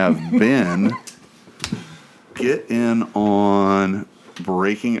to have Ben get in on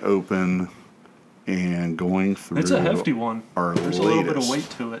breaking open and going through. It's a hefty one. Our There's a little bit of latest. weight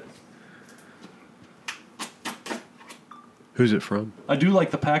to it. Who's it from? I do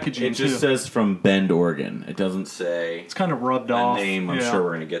like the packaging It just too. says from Bend, Oregon. It doesn't say It's kind of rubbed a off. name. I'm Yeah. sure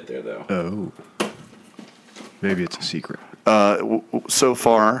we're gonna get there though. Oh. Maybe it's a secret. So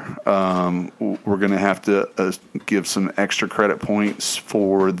far, we're going to have to give some extra credit points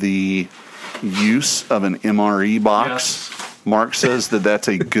for the use of an MRE box. Yes. Mark says that that's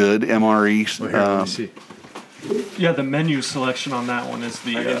a good MRE. Well, here, let me see. Yeah, the menu selection on that one is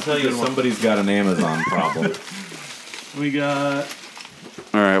the. I can tell you good one. somebody's got an Amazon problem. We got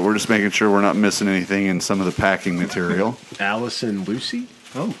All right, we're just making sure we're not missing anything in some of the packing material. Allison Lucy?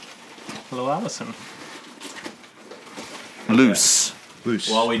 hello, Allison. Loose. Loose.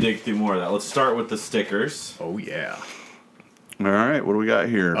 While we dig through more of that, let's start with the stickers. Oh, yeah. All right, what do we got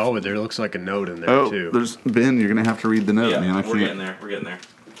here? Oh, there looks like a note in there, Oh, too. there's Ben. You're going to have to read the note, man. I we're can't. getting there. We're getting there.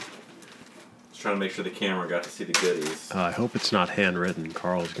 trying to make sure the camera got to see the goodies. I hope it's not handwritten.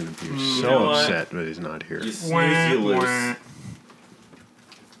 Carl's going to be You know so what? upset that he's not here. You snooze, you lose.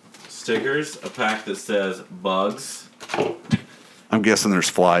 Stickers, a pack that says bugs. I'm guessing there's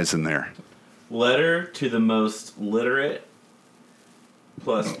flies in there. Letter to the most literate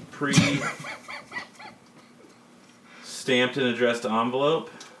plus stamped and addressed envelope.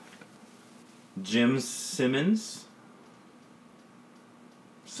 Jim Simons.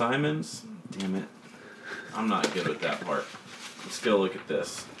 Simons? Damn it. I'm not good with that part. Let's go look at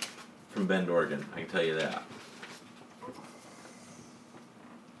this. From Bend, Oregon. I can tell you that.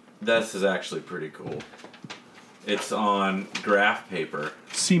 This is actually pretty cool. It's on graph paper.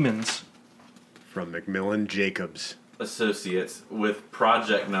 Siemens. From Macmillan Jacobs. Associates with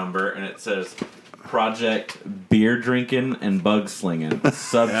project number, and it says Project Beer Drinking and Bug Slinging.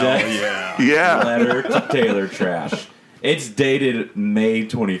 Subject Yeah. letter to Taylor Trash. It's dated May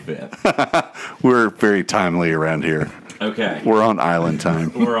 25th. We're very timely around here. Okay. We're on island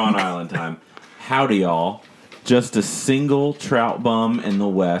time. We're on island time. Howdy, y'all. Just a single trout bum in the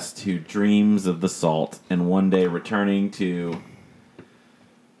West who dreams of the salt and one day returning to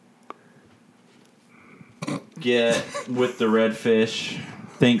get with the redfish.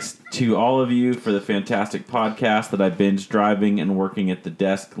 Thanks to all of you for the fantastic podcast that I binge driving and working at the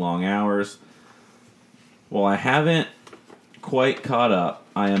desk long hours. While I haven't quite caught up,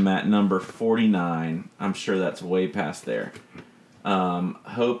 I am at number 49. I'm sure that's way past there.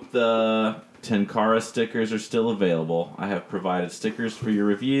 Hope the Tenkara stickers are still available. I have provided stickers for your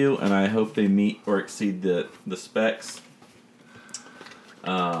review, and I hope they meet or exceed the specs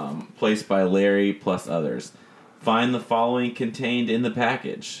placed by Larry plus others. Find the following contained in the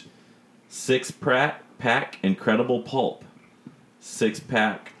package: 6-pack Incredible Pulp,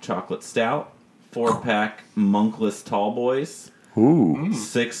 6-pack Chocolate Stout, 4-pack Monkless Tall Boys, Ooh.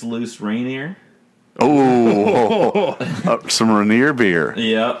 6 loose Rainier. Oh. Some Rainier beer.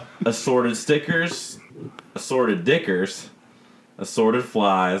 Yep. Assorted stickers, assorted dickers, assorted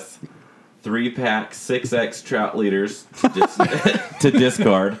flies, 3-pack 6X trout leaders to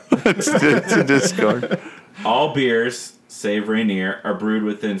discard. to discard. All beers, save Rainier, are brewed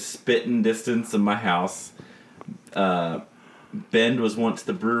within spitting distance of my house. Bend was once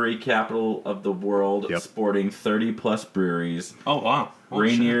the brewery capital of the world, sporting 30-plus breweries. Oh, wow.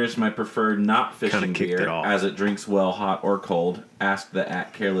 Rainier is my preferred not fishing kicked it beer, off. as it drinks well hot or cold. Ask the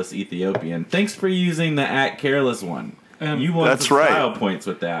 @Careless Ethiopian. Thanks for using the @Careless one. You won That's some right. style points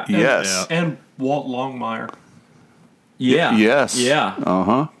with that. Yes. And Walt Longmire. Yeah. Yes. Yeah.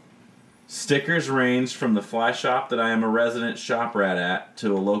 Uh-huh. Stickers range from the fly shop that I am a resident shop rat at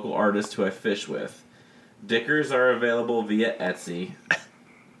to a local artist who I fish with. Dickers are available via Etsy.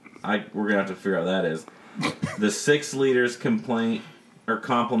 We're going to have to figure out what that is. The 6 liters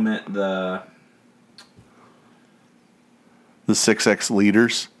compliment the 6X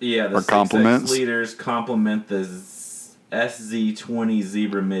liters. Yeah, the Or compliments? 6X liters complement the SZ20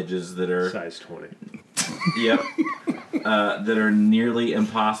 zebra midges that are Size 20. Yep. That are nearly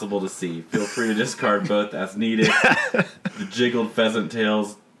impossible to see. Feel free to discard both as needed. The jiggled pheasant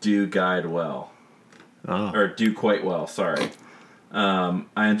tails do guide well. Or do quite well, sorry. I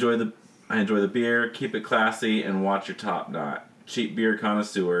enjoy the beer, keep it classy, and watch your top knot. Cheap beer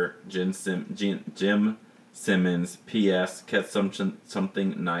connoisseur, Jim Simmons, P.S. Catch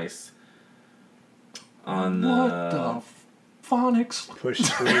something nice on What the phonics? Push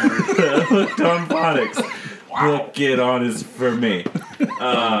streamer. Hooked on phonics. Hook it on is for me.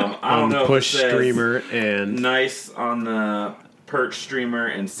 I don't know. Push if it says streamer and nice on the perch streamer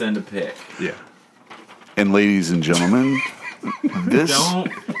and send a pic. yeah. And ladies and gentlemen, this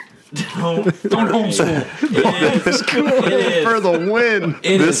Don't homeschool. It is For the win.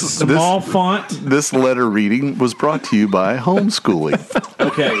 This is small font. this letter reading was brought to you by homeschooling.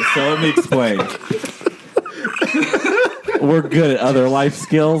 Okay, so let me explain. We're good at other life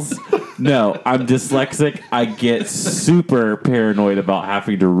skills. No, I'm dyslexic. I get super paranoid about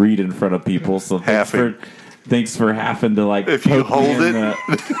having to read in front of people. So thanks for having to If you poke me hold in it.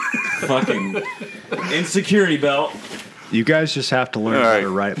 the fucking insecurity belt. You guys just have to learn All how right. to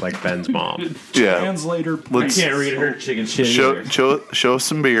write like Ben's mom. Yeah. Translator. Let's I can't read her chicken shit either. show us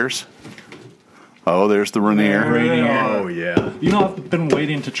some beers. Oh, there's the Rainier. Oh yeah. You know, I've been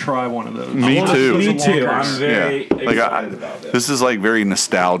waiting to try one of those. Me too. Me too. I'm Lonkers. very Like excited about this. this is like very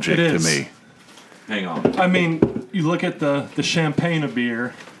nostalgic It to is. me. Hang on. I mean, you look at the Champagne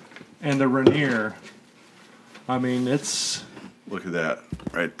beer and the Rainier. I mean, it's Look at that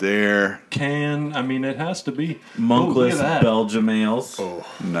right there. I mean, it has to be. Monkless look at that. Belgium ales.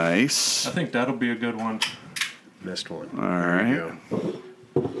 Nice. I think that'll be a good one. Missed one. All There right. you go.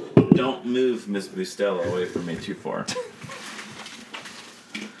 Don't move Miss Bustelo away from me too far.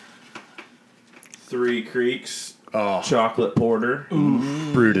 Three Creeks chocolate porter.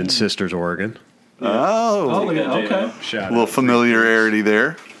 Brewed in Sisters, Oregon. Oh, look at okay. Shout a little out. familiarity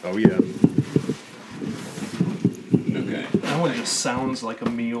there. Oh, yeah. Okay. That one just sounds like a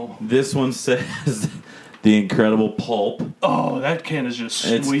meal. This one says the Incredible Pulp. Oh, that can is just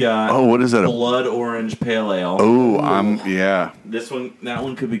sweet. It's got Oh, what is that? blood orange pale ale. Oh, yeah. That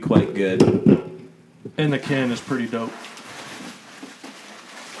one could be quite good. And the can is pretty dope.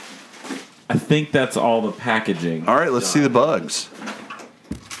 I think that's all the packaging. All right, let's see the bugs.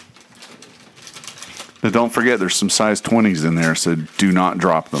 Now, don't forget, there's some size 20s in there, so do not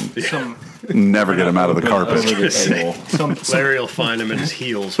drop them. Some Never get them out of the Over carpet. the table. some Larry will find him in his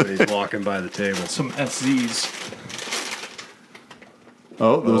heels when he's walking by the table. some SZs.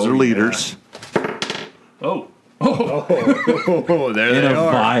 Oh, those are liters. Oh, Oh, there In they a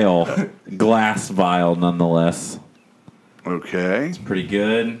are. vial. Glass vial, nonetheless. Okay. Pretty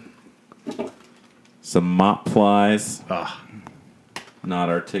good. Some mop flies. Ah, Not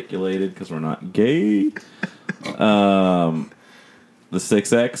articulated because we're not gay. The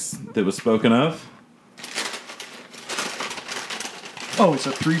 6X that was spoken of. oh, it's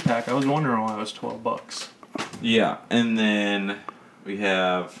a 3-pack. I was wondering why it was $12. Yeah, and then we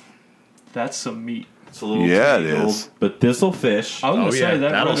have That's some meat. it's a little Yeah, it tangled, is. but this'll fish. I was gonna say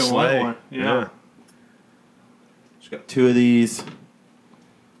that that'll red and white slay. one. Yeah. She's got two of these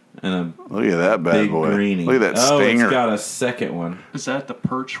and a Look at that bad big boy. greenie. Look at that Oh, stinger. it's got a second one, Is that the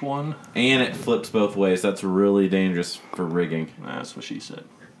perch one? and it flips both ways. That's really dangerous for rigging. That's what she said.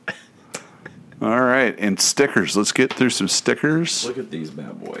 All right, and stickers. Let's get through some stickers. Look at these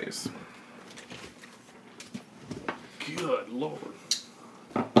bad boys. Good lord.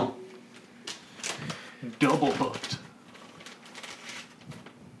 Double hooked.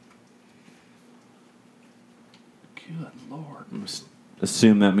 Good lord.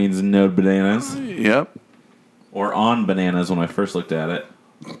 Assume that means no bananas. Yep. Or on bananas when I first looked at it.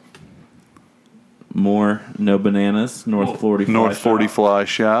 More no bananas. North 40 Fly North Shop. 40 Fly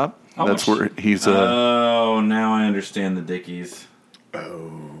Shop. How That's much- where he's Oh, now I understand the Dickies.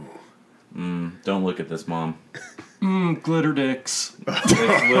 Oh. Don't look at this, Mom. Glitter dicks. It's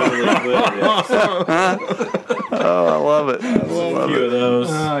literally glitter. Oh, I love it. I A love few it. of those.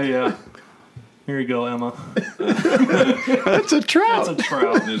 Oh, yeah. Here you go, Emma. that's a trout. That's a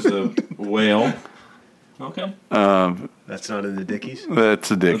trout. There's a whale. Okay. That's not in the Dickies. That's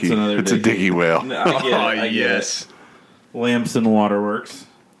a Dickie. That's another It's a Dickie. Dickie whale. I get it, I get it. Lamson Waterworks.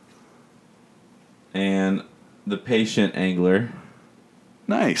 And the Patient Angler.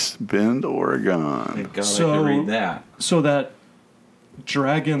 Nice. Bend, Oregon. Thank God I So- could read that. So that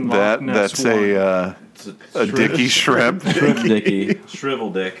dragon Loch Ness That's one, a It's Dickie shrimp. Shrimp Dickie. Shrivel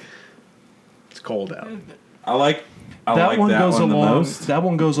Dick. It's cold out. I like that that one goes the along. most. That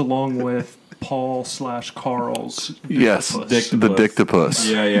one goes along with Paul/Carl's. Yes, Dictopus. the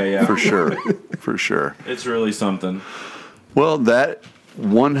Dictopus. Yeah. For sure. For sure. It's really something. Well, that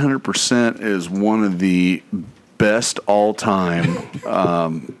 100% is one of the best all-time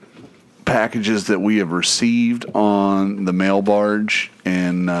packages that we have received on the mail barge,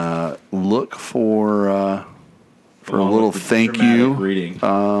 and look for a Along little with the thank dramatic you reading.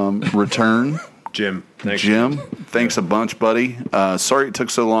 return. Jim, thanks. Jim, thanks a bunch, buddy. Sorry it took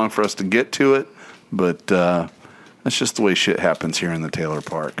so long for us to get to it, but that's just the way shit happens here in the Taylor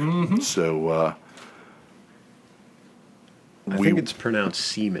Park. So I think it's pronounced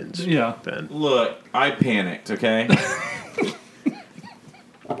Siemens. Yeah. Ben. Look, I panicked, okay?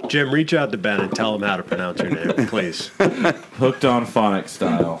 Jim, reach out to Ben and tell him how to pronounce your name, please. Hooked on phonic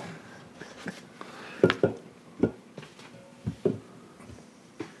style.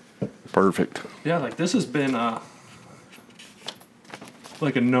 perfect. Yeah, like this has been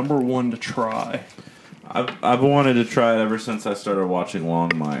like a number one to try. I've wanted to try it ever since I started watching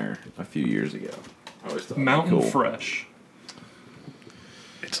Longmire a few years ago. I always thought it'd be Mountain cool. Fresh.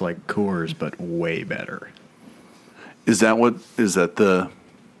 It's like Coors, but way better. Is that the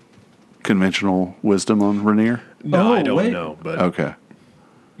conventional wisdom on Rainier? No, Oh, I don't wait. know, but Okay.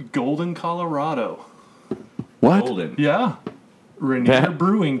 Golden, Colorado. What? Golden. Yeah. Rainier That-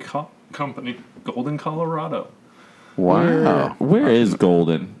 Brewing Company. Golden, Colorado. Wow. Where is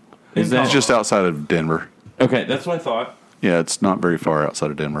Golden? Is that It's just outside of Denver. okay? That's what I thought. Yeah, it's not very far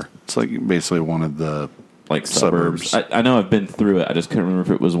outside of Denver. It's like basically one of the Like suburbs. I know I've been through it. I just couldn't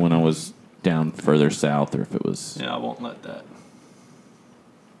remember if it was when I was down further south or if it was. Yeah, I won't let that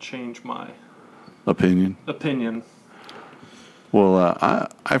change my opinion. opinion. Well, I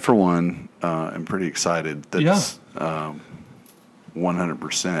for one am pretty excited. That's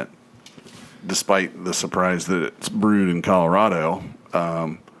 100%. despite the surprise that it's brewed in Colorado,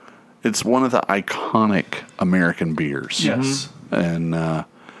 it's one of the iconic American beers. Yes. And,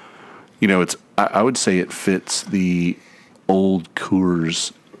 I would say it fits the old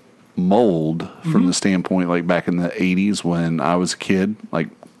Coors mold from the standpoint, like back in the 80s when I was a kid. Like,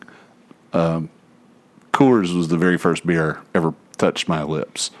 Coors was the very first beer ever touched my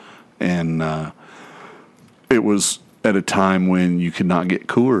lips. And it was at a time when you could not get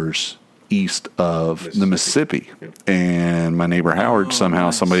Coors east of the Mississippi. And my neighbor Howard,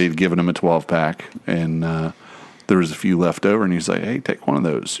 somebody had given him a 12-pack, and there was a few left over, and he's like, hey, take one of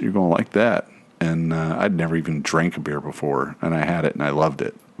those. You're going to like that. And I'd never even drank a beer before, and I had it, and I loved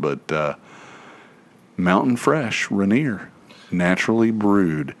it. But Mountain Fresh, Rainier, naturally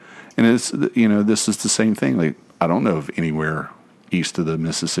brewed. And it's, this is the same thing. Like, I don't know of anywhere east of the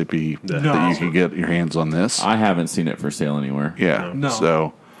Mississippi that you can get your hands on this. I haven't seen it for sale anywhere. Yeah. No.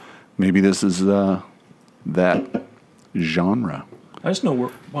 So maybe this is that genre. I just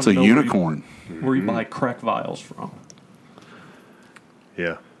know It's a unicorn. Where you buy crack vials from.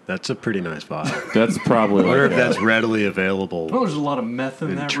 Yeah, that's a pretty nice vial. That's probably I wonder like if that's readily available. Oh, there's a lot of meth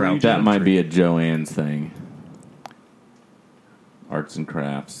in that trout. region. that might be a Joann's thing. Arts and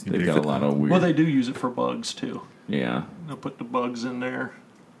crafts. They've got a lot of weird. Well, they do use it for bugs too. Yeah. They'll put the bugs in there.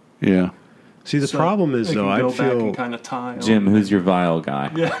 Yeah. See, the So problem is, they though, can go I'd back feel and kind of tie. Jim, who's your vial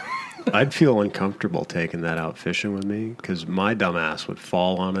guy? Yeah. I'd feel uncomfortable taking that out fishing with me because my dumbass would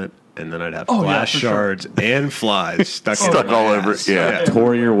fall on it, and then I'd have Oh, yeah, glass for sure. shards and flies stuck Stuck in my all over ass. it, yeah.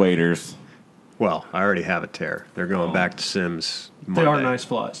 Tore your waders. Well, I already have a tear. They're going back to Sims Monday. They are nice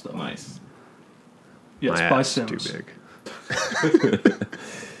flies, though. Nice. Yes, My by ass is Sims. too big.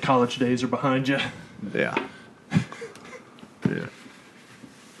 College days are behind you. Yeah. Yeah.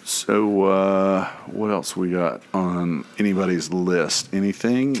 So what else we got on anybody's list?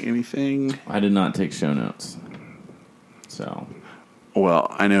 Anything? I did not take show notes. So,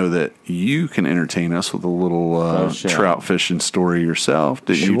 Well, I know that you can entertain us with a little shall. trout fishing story yourself.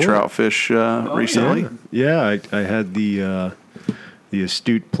 Did you Sure. trout fish recently? Yeah, I had the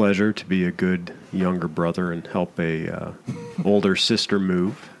astute pleasure to be a good younger brother and help a older sister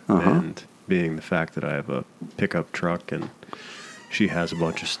move. And being the fact that I have a pickup truck and she has a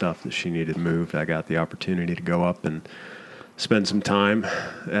bunch of stuff that she needed moved, I got the opportunity to go up and spend some time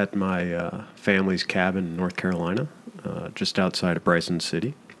at my family's cabin in North Carolina, just outside of Bryson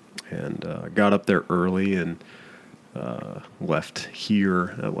City. And got up there early and left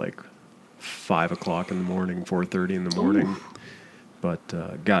here at like 5 o'clock in the morning, 4:30 in the morning.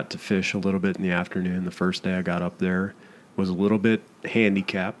 But got to fish a little bit in the afternoon. The first day I got up there was a little bit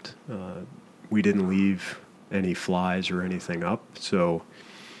handicapped. We didn't leave any flies or anything up, so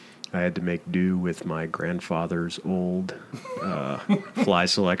I had to make do with my grandfather's old fly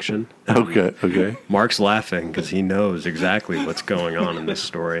selection. Okay. Mark's laughing because he knows exactly what's going on in this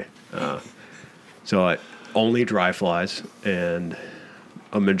story. So I only dry flies, and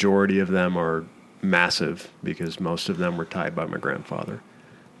a majority of them are massive because most of them were tied by my grandfather.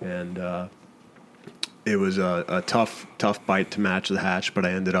 And it was a tough bite to match the hatch, but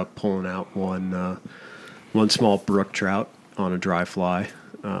I ended up pulling out one small brook trout on a dry fly.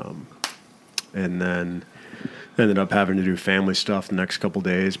 And then ended up having to do family stuff the next couple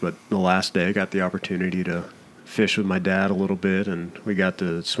days. But the last day, I got the opportunity to fish with my dad a little bit, and we got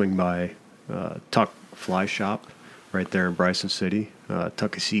to swing by Tuck Fly Shop right there in Bryson City,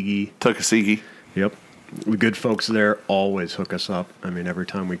 Tuckasegee. Yep. The good folks there always hook us up. I mean, every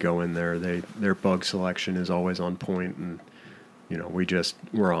time we go in there, their bug selection is always on point, and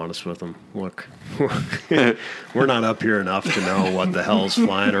we're honest with them. Look, we're not up here enough to know what the hell's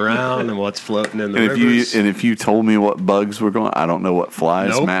flying around and what's floating in the rivers. If you told me what bugs were going, I don't know what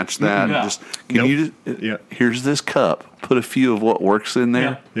flies Nope. match that. Yeah. Just here's this cup. Put a few of what works in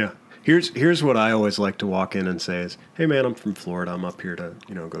there. Yeah. Here's what I always like to walk in and say is, hey man, I'm from Florida. I'm up here to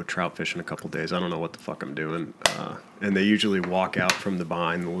go trout fishing a couple days. I don't know what the fuck I'm doing. And they usually walk out from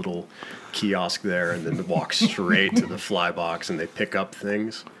behind the little kiosk there and then walk straight to the fly box and they pick up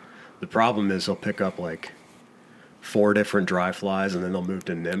things. The problem is they'll pick up like 4 different dry flies and then they'll move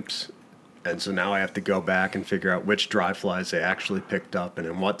to nymphs. And so now I have to go back and figure out which dry flies they actually picked up and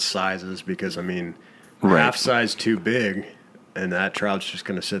in what sizes, because I mean, half size too big. And that trout's just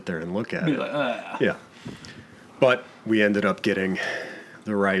going to sit there and look at Be it. like, Yeah. But we ended up getting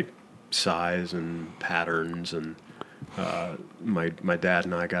the right size and patterns, and my dad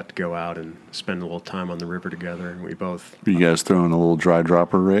and I got to go out and spend a little time on the river together, and we both... Are you guys throwing a little dry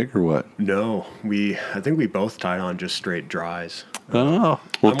dropper rig or what? No, I think we both tied on just straight dries. Oh,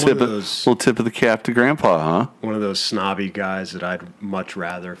 I'm one of those- little tip of the cap to Grandpa, huh? One of those snobby guys that I'd much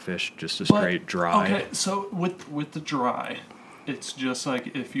rather fish just a But- straight dry. Okay, so with the dry, it's just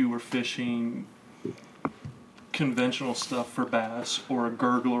like if you were fishing conventional stuff for bass or a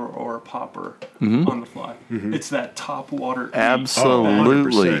gurgler or a popper on the fly. It's that top water.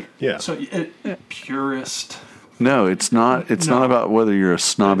 Absolutely. 100%. Yeah. So purist. No, it's not. It's not No. about whether you're a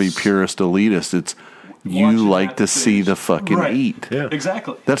snobby, It's- purist, elitist. It's you Watching like that to see fish. the fucking Right. eat. Yeah.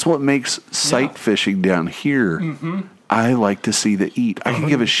 Exactly. That's what makes sight fishing down here. I like to see the eat. I can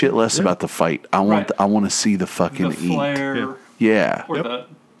give a shit less about the fight. I want. Right. I want to see the fucking The eat. flare Yeah. or Yep. the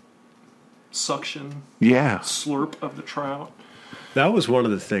suction Yeah. slurp of the trout. That was one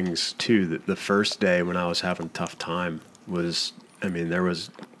of the things too. That the first day when I was having a tough time was, I mean, there was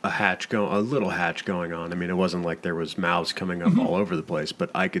a little hatch going on. I mean, it wasn't like there was mouths coming up all over the place, but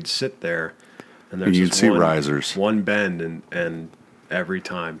I could sit there and there's You'd just see risers. one bend, and every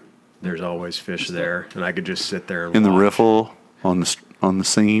time there's always fish there, and I could just sit there and In the watch. riffle on the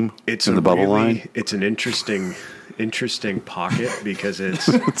seam It's in a the bubble really- line. It's an interesting pocket because it's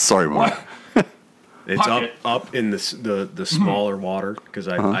Sorry, Mark. it's Pocket. up in the smaller water because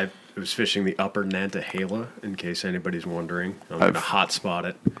I was fishing the upper Nantahala, in case anybody's wondering. I'm going to hot spot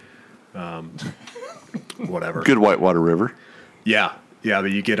it. Whatever. Good whitewater river. Yeah,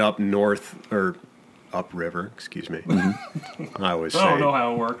 but you get up north or upriver. Excuse me. I always say. I don't know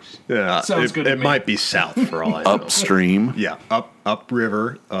how it works. Yeah, Sounds good to It me. might be south for all I know. Upstream. Yeah,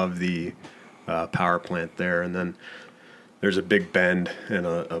 upriver of the power plant there, and then there's a big bend and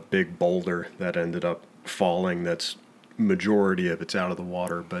a big boulder that ended up falling. That's majority of it's out of the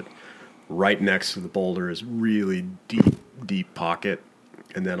water, but right next to the boulder is really deep pocket,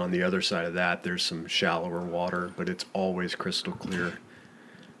 and then on the other side of that there's some shallower water, but it's always crystal clear.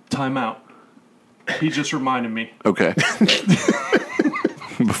 Time out. He just reminded me. Okay.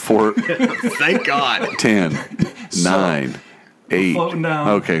 Before Thank God. 10, 9, 8. floating down.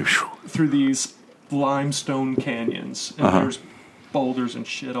 Okay. Through these limestone canyons, and there's boulders and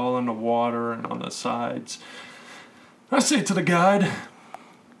shit all in the water and on the sides. I say to the guide,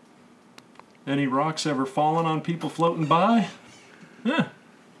 any rocks ever fallen on people floating by?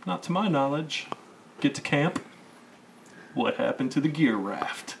 Not to my knowledge. Get to camp. What happened to the gear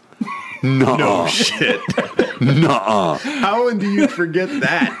raft? No Shit. Nuh-uh. How do you forget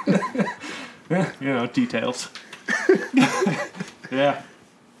that? Details. Yeah.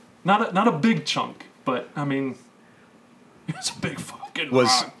 Not a big chunk, but I mean, it's a big fucking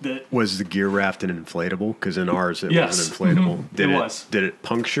rock that. Was the gear raft an inflatable? Because in ours it Yes. was an inflatable. It was. Did it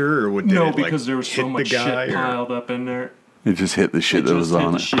puncture or did No, it because there was hit so much the guy shit or- piled up in there. It just hit the shit It that just was hit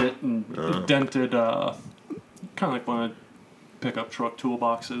on the it. shit and it dented, kind of like one of the pickup truck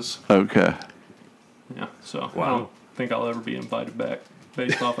toolboxes. Okay. Yeah, so I Wow. don't think I'll ever be invited back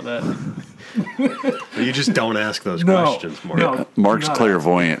based off of that. You just don't ask those No, questions, Mark. no. Mark's Not-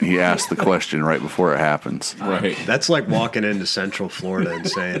 clairvoyant. He asked the question right before it happens. Right. That's like walking into Central Florida and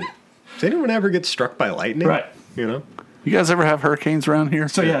saying, "Does anyone ever get struck by lightning?" Right. You know. You guys ever have hurricanes around here?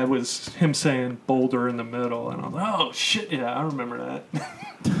 So yeah, it was him saying boulder in the middle, and I'm like, oh shit, yeah, I remember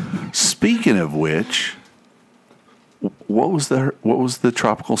that. Speaking of which, what was the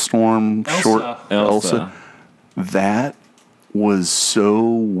tropical storm short Elsa. That was so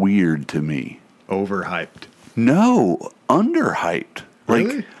weird to me. Overhyped. No, underhyped.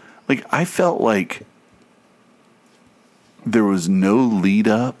 Really? Like I felt like there was no lead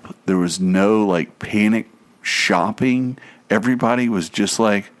up. There was no like panic shopping. Everybody was just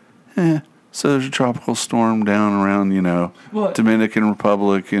like, so there's a tropical storm down around, Well- Dominican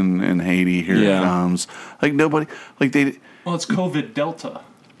Republic and Haiti. Here Yeah. it comes. Like nobody, like they. Well, it's COVID Delta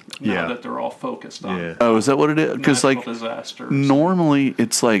now Yeah. that they're all focused on. Yeah. Oh, is that what it is? Because Natural like disasters. normally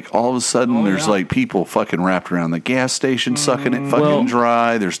it's like all of a sudden Oh, there's yeah. like people fucking wrapped around the gas station sucking it fucking Well-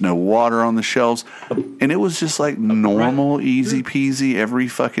 dry. There's no water on the shelves, and it was just like normal, easy peasy every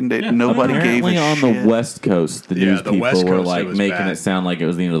fucking day. Yeah. Nobody gave a Apparently on shit. the West Coast, the Yeah, news the people West were Coast, like it was making bad. it sound like it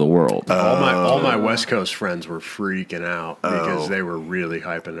was the end of the world. All my West Coast friends were freaking out because they were really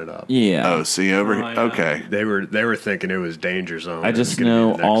hyping it up. Yeah. Oh, see over here. Oh, yeah. Okay, They were thinking it was danger zone. I It was just gonna be know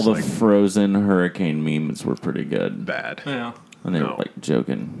next, all the like, Frozen hurricane memes were pretty good. bad. Yeah. And they No. were like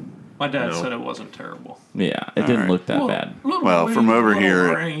joking. My dad No. said it wasn't terrible. Yeah, it didn't right. look that bad. Little Well, wind, from over little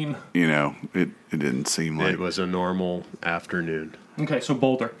here- rain. it didn't seem like It was a normal afternoon. Okay, so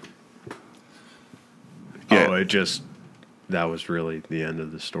Boulder. Yeah. Oh, that was really the end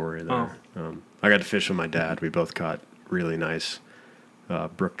of the story there. I got to fish with my dad. We both caught really nice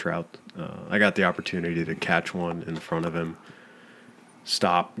brook trout. I got the opportunity to catch one in front of him,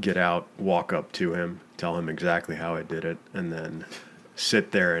 stop, get out, walk up to him, tell him exactly how I did it, and then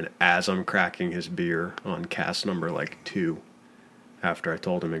sit there, and as I'm cracking his beer on cast number like 2, after I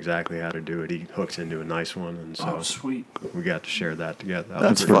told him exactly how to do it, he hooks into a nice one, and so Oh, sweet. we got to share that together. That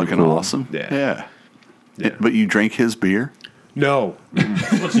That's was pretty fucking cool. awesome. Yeah. But you drank his beer? No,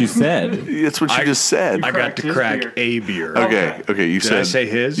 That's what you said. That's what you just said. I got cracked to his crack beer. a beer. Okay. You Did said I say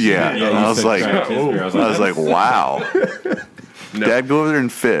his? Yeah. Yeah, and you I was said like, cracked his beer. I was like, wow. No. Dad, go over there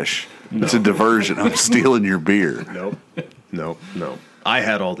and fish. It's a diversion. I'm stealing your beer. Nope. I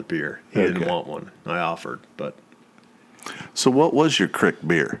had all the beer. He didn't Okay. want one. I offered, but So what was your crick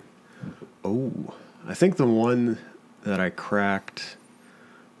beer? I think the one that I cracked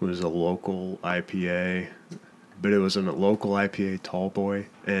was a local IPA, but it was a local IPA tall boy.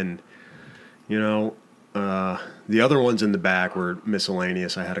 And, the other ones in the back were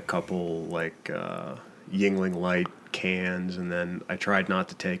miscellaneous. I had a couple, Yingling Light cans, and then I tried not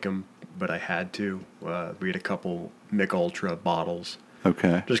to take them, but I had to. We had a couple Mick Ultra bottles,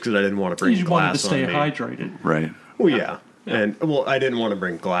 Okay. just because I didn't want to bring You wanted to glass stay on me. hydrated. Right. Well, yeah. And, I didn't want to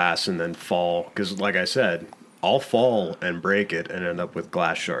bring glass and then fall, because, like I said, I'll fall and break it and end up with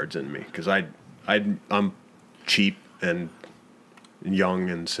glass shards in me, because I'm cheap and young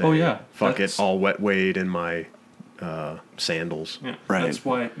and say, Oh, yeah. fuck That's- it, I'll wet wade in my sandals. Yeah, Right. That's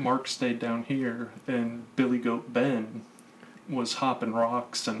why Mark stayed down here and Billy Goat Ben was hopping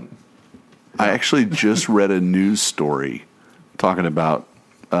rocks and I actually just read a news story talking about,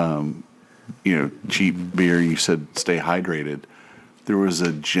 cheap beer. You said stay hydrated. There was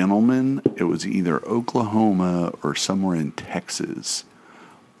a gentleman, it was either Oklahoma or somewhere in Texas,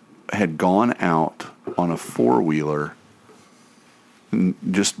 had gone out on a 4-wheeler in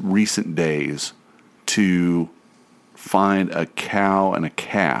just recent days to find a cow and a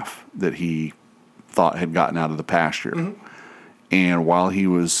calf that he thought had gotten out of the pasture. And while he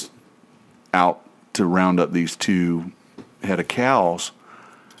was out to round up these 2 head of cows,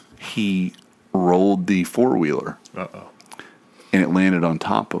 he rolled the 4-wheeler Uh-oh. and it landed on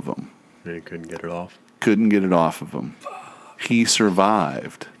top of him. And you couldn't get it off. Couldn't get it off of him. He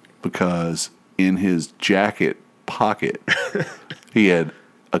survived because in his jacket pocket he had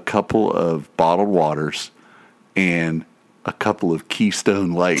a couple of bottled waters and a couple of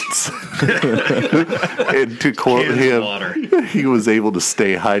Keystone Lights. And to quote Cans of him, water. he was able to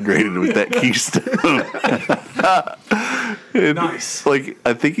stay hydrated with that Keystone. And, Nice.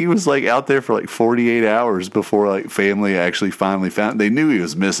 I think he was out there for 48 hours before family actually finally found. They knew he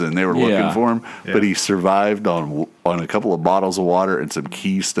was missing. They were looking Yeah. for him, Yeah. but he survived on a couple of bottles of water and some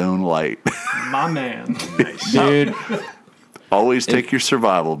Keystone Light. my man. Dude, Always take your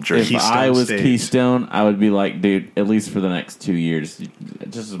survival drink. if Keystone I was stays. Keystone, I would be like, dude, at least for the next 2 years,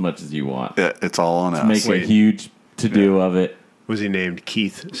 just as much as you want. Yeah, it's all on us. Make a Wait. huge to-do of it. Was he named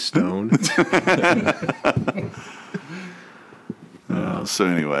Keith Stone? So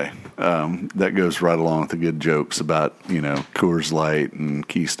anyway, that goes right along with the good jokes about Coors Light and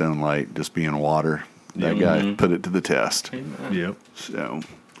Keystone Light just being water. That guy put it to the test. Amen. Yep. So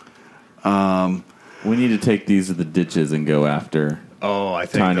We need to take these to the ditches and go after Oh, I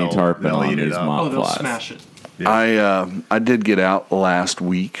think tiny tarpon they'll on eat it these up. moth Oh, they'll flies. smash it. I did get out last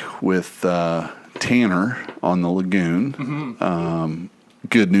week with Tanner on the lagoon.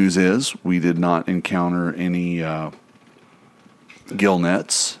 Good news is we did not encounter any gill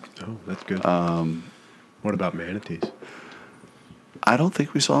nets. Oh, that's good. What about manatees? I don't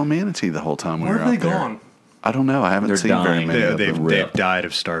think we saw a manatee the whole time we Where were have out they there. gone? I don't know. I haven't They're seen very dying. many. of They've them. died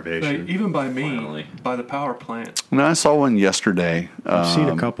of starvation. Even by me, Finally. by the power plant. No, I saw one yesterday I've seen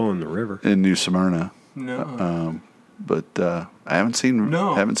a couple in the river. in New Smyrna, No. but I haven't seen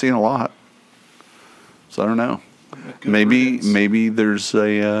No. a lot. So I don't know. Good Maybe riddance. there's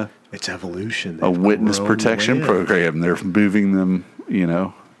a It's evolution. a They've witness grown protection land. program. They're moving them,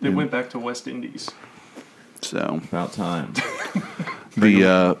 They went back to West Indies. So About time.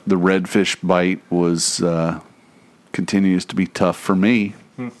 the redfish bite was continues to be tough for me.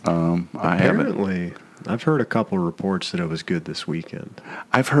 I haven't. Apparently, I've heard a couple reports that it was good this weekend.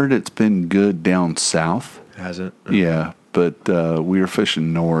 I've heard it's been good down south. Has it? Yeah, but we were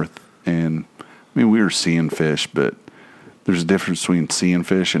fishing north, and we were seeing fish, but there's a difference between seeing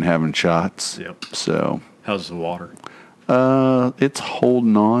fish and having shots. Yep. So How's the water? it's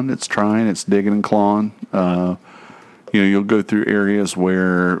holding on. It's trying. It's digging and clawing. You'll go through areas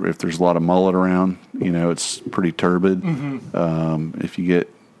where if there's a lot of mullet around, it's pretty turbid. If you get,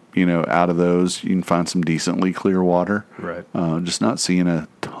 out of those, you can find some decently clear water. Right. Just not seeing a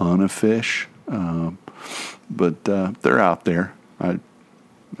ton of fish, but they're out there.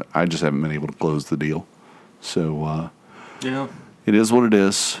 I just haven't been able to close the deal. So Yeah. it is what it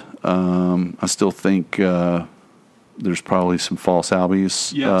is. I still think there's probably some false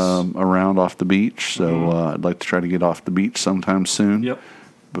albies Yes. around off the beach. So I'd like to try to get off the beach sometime soon. Yep.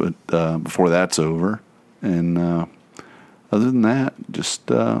 But before that's over. And other than that, just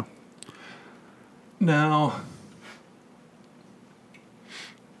Now,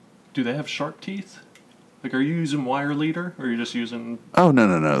 do they have shark teeth? Like, are you using wire leader, or are you just using no,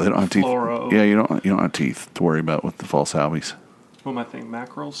 they don't have teeth. Fluoro. Yeah, you don't have teeth to worry about with the false albies. what am I thinking?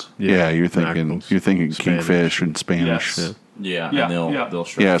 Mackerels? Yeah, you're thinking Spanish. kingfish and Spanish. Yes. Yeah, Yeah, and they'll yeah. they'll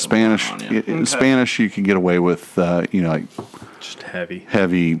strap Yeah, them Spanish. on you. Okay. Spanish, you can get away with, like Just heavy.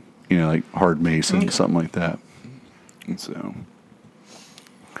 heavy, like hard mason, Okay. something like that. And so,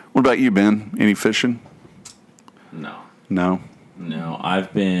 what about you, Ben? Any fishing? No. No. No,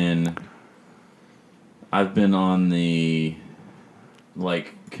 I've been on the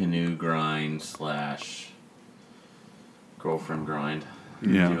like canoe grind / girlfriend grind.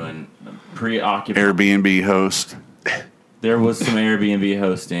 Yeah. Doing preoccupied. Airbnb host. There was some Airbnb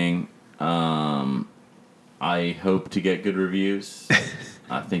hosting. I hope to get good reviews.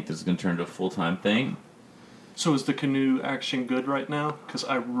 I think this is going to turn into a full-time thing. So is the canoe action good right now? Because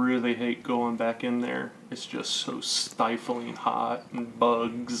I really hate going back in there. It's just so stifling hot and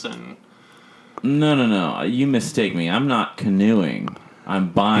bugs and... No. You mistake me. I'm not canoeing. I'm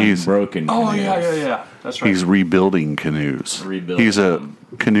buying broken canoes. Oh, yeah. That's right. He's rebuilding canoes. Rebuilding He's a them.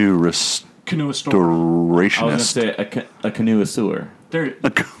 canoe Canoeist. I was going to restorationist. say a canoeiseur. There,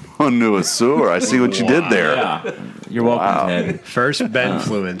 A connoisseur. I see what you did there. Yeah. You're welcome, Wow. Ted. First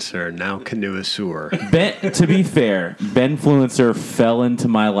Benfluencer, now canoeiseur. To be fair, Benfluencer fell into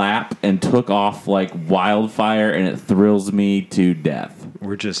my lap and took off like wildfire, and it thrills me to death.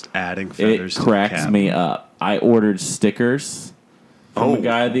 We're just adding It feathers to the cracks cap. me up. I ordered stickers from a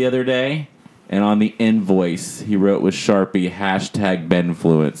guy the other day, and on the invoice he wrote with Sharpie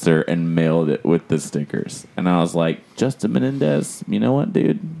 #Benfluencer and mailed it with the stickers. And I was like, Justin Menendez, you know what,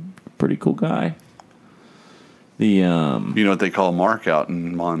 dude? Pretty cool guy. The You know what they call Mark out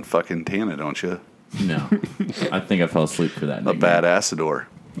in fucking Tana, don't you? no, I think I fell asleep for that. A nickname. bad acidor.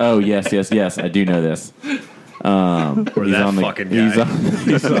 Oh yes, I do know this. Or He's that on the fucking he's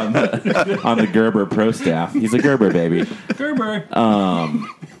guy. on the Gerber Pro staff. He's a Gerber baby. Gerber.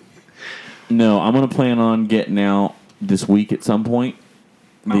 No, I'm gonna plan on getting out this week at some point.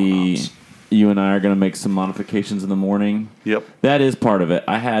 Mountains. You and I are gonna make some modifications in the morning. Yep. That is part of it.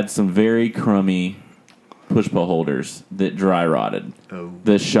 I had some very crummy push pull holders that dry rotted. Oh.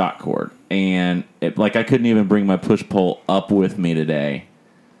 The shot cord, and I couldn't even bring my push pull up with me today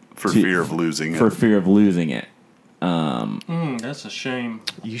For To- fear of losing for it. fear of losing it. That's a shame.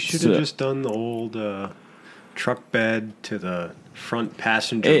 You should So- have just done the old truck bed to the front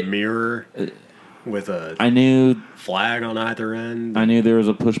passenger It- mirror with a I knew flag on either end. there was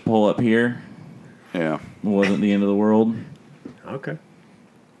a push pull up here. Yeah. It wasn't the end of the world. Okay.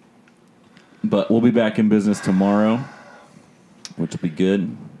 But we'll be back in business tomorrow, which will be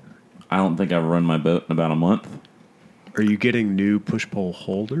good. I don't think I've run my boat in about a month. Are you getting new push pole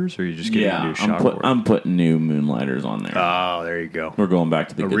holders, or are you just getting a new shot cord? I'm putting new Moonlighters on there. Oh, there you go. We're going back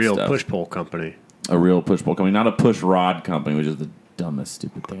to the A good real stuff. push pole company. A real push pull company, not a push rod company, which is the dumbest,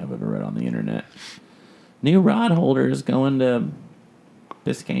 stupid thing I've ever read on the internet. New rod holders going to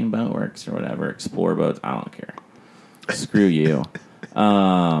Biscayne Boatworks or whatever, Explore Boats. I don't care. Screw you.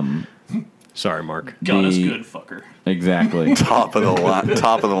 Sorry, Mark. God is The- good, fucker. Exactly. Top of the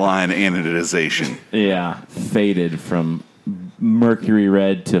line anodization. Yeah, faded from mercury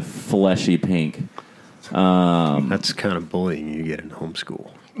red to fleshy pink. That's the kind of bullying you get in homeschool.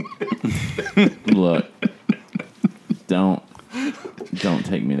 Look, don't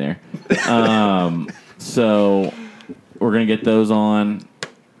take me there. So we're gonna get those on.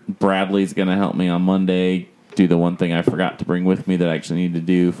 Bradley's gonna help me on Monday do the one thing I forgot to bring with me that I actually need to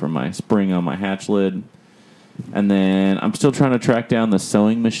do for my spring on my hatch lid. And then I'm still trying to track down the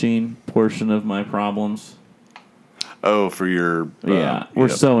sewing machine portion of my problems. Oh, for your... Yeah, we're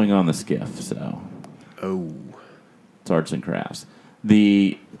yep. sewing on the skiff, so Oh. it's arts and crafts. I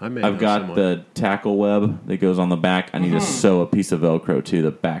may I've know got someone. the tackle web that goes on the back. I need to sew a piece of Velcro to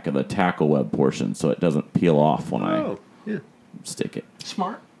the back of the tackle web portion so it doesn't peel off when Oh, yeah. I stick it.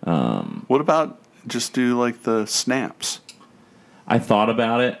 Smart. What about just do like the snaps? I thought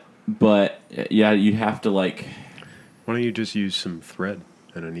about it, but yeah, you'd have to Why don't you just use some thread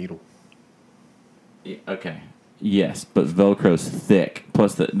and a needle? okay. Yes, but Velcro's thick.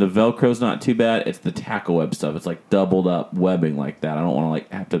 Plus, the Velcro's not too bad. It's the tackle web stuff. It's like doubled up webbing like that. I don't want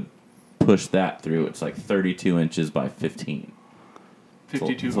to have to push that through. It's like 32 inches by 15. It's a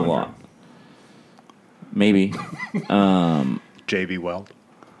 5200. lot. Maybe. JB Weld.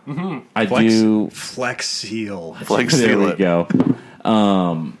 I do. Flex Seal. Flex There seal we it. go.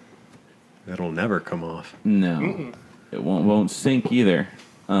 It'll never come off. No, it won't sink either.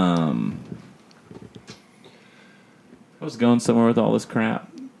 I was going somewhere with all this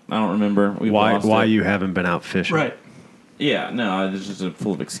crap. I don't remember. We lost Why it. you haven't been out fishing? Right. Yeah, no, it's just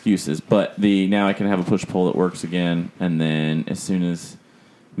full of excuses. But now I can have a push pole that works again, and then as soon as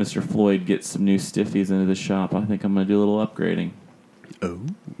Mr. Floyd gets some new stiffies into the shop, I think I'm going to do a little upgrading. Oh.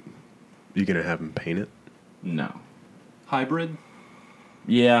 You gonna have him paint it? No. Hybrid.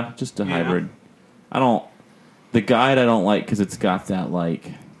 Yeah, just a Yeah. hybrid. The guide I don't like because it's got that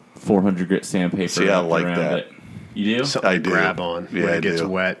like 400 grit sandpaper. See, I wrapped like around that. It. You do? Something I to do. grab on. Yeah, when I it gets do.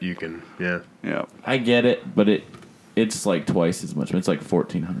 wet, you can, yeah. Yeah. I get it, but it's like twice as much. It's like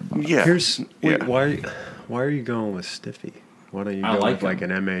 $1,400. Yeah. Wait, Yeah. why are you going with Stiffy? Why don't you I go like with like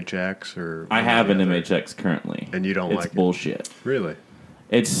them. an MHX or... I one have of an the other- MHX currently. And you don't it's like it? bullshit. Really?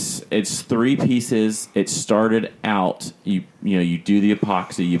 It's 3 pieces. It started out, you do the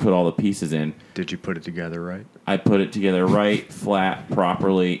epoxy, you put all the pieces in. Did you put it together right? I put it together right, flat,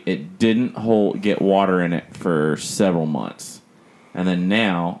 properly. It didn't get water in it for several months. And then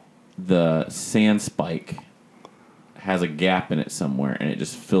now the sand spike has a gap in it somewhere and it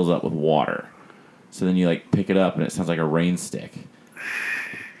just fills up with water. So then you like pick it up and it sounds like a rain stick.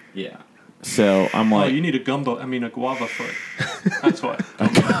 Yeah. So I'm Oh, like, you need a guava foot. That's why.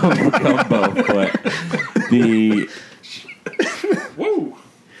 gumbo foot. Woo!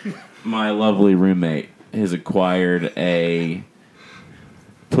 My lovely roommate has acquired a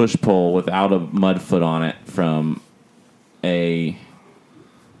push pole without a mud foot on it from a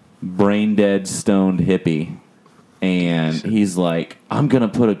brain dead stoned hippie. And he's like, I'm going to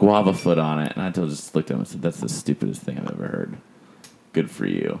put a guava foot on it. And I just looked at him and said, that's the stupidest thing I've ever heard. Good for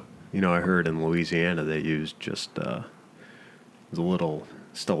you. You know, I heard in Louisiana they used just the little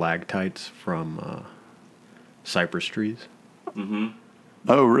stalactites from cypress trees.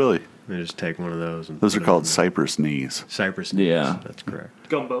 Oh, really? They just take one of those and Those put are it called in- cypress knees. cypress knees. Yeah. That's correct.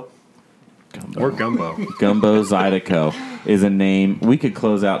 Gumbo. Or gumbo. Gumbo Zydeco is a name. We could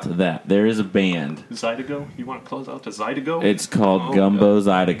close out to that. There is a band. Zydeco? You want to close out to Zydeco? It's called Oh, Gumbo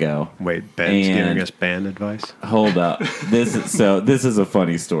Zydeco. Wait, Ben's And- giving us band advice? Hold up. This is a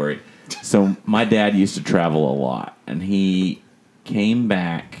funny story. So my dad used to travel a lot, and he came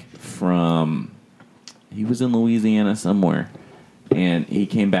back from. He was in Louisiana somewhere, and he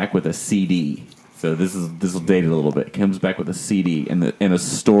came back with a CD. So this will date it a little bit. Comes back with a CD and a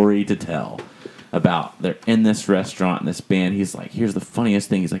story to tell about they're in this restaurant and this band. He's like, here's the funniest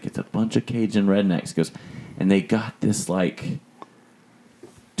thing. He's like, it's a bunch of Cajun rednecks. He goes, and they got this like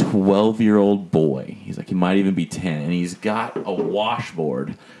 12-year-old boy. He's like, he might even be 10, and he's got a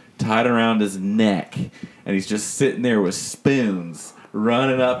washboard tied around his neck, and he's just sitting there with spoons,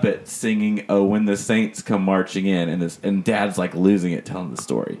 running up it, singing "Oh, When the Saints Come Marching In," and Dad's like losing it, telling the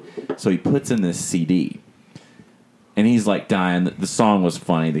story. So he puts in this CD, and he's like dying. The song was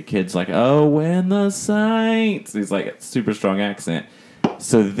funny. The kid's like, "Oh, when the saints," he's like a super strong accent.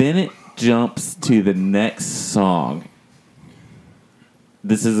 So then it jumps to the next song.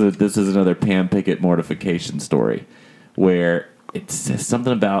 This is another Pam Pickett mortification story, where it says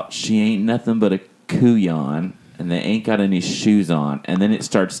something about she ain't nothing but a kuyon, and they ain't got any shoes on. And then it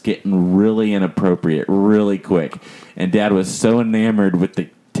starts getting really inappropriate really quick. And Dad was so enamored with the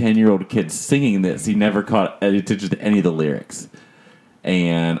 10-year-old kid singing this, he never caught any attention to any of the lyrics.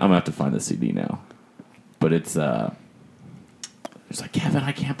 And I'm going to have to find the CD now. But it's like, Kevin,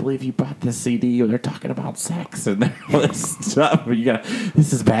 I can't believe you brought this CD. They're talking about sex and all this stuff.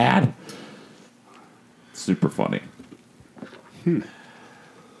 This is bad. Super funny.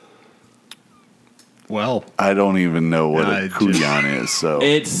 Well, I don't even know what a just- kuyan is, so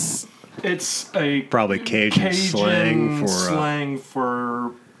It's It's a probably Cajun slang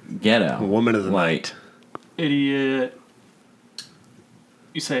for ghetto. a woman of the Like, night. idiot.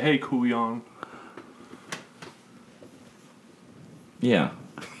 You say, "Hey, kuyon." yeah.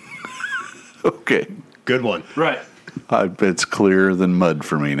 okay. Good one. Right. It's clearer than mud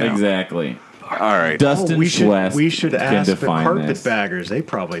for me now. Exactly. All right. Dustin we Schwest should can ask the define this. carpetbaggers. They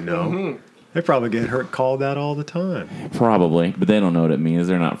probably know. Mm-hmm. They probably get called that all the time. Probably, but they don't know what it means.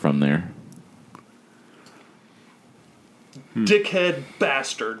 They're not from there. Dickhead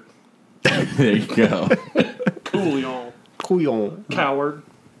bastard. There you go. Kuyon. Couillon. Coward.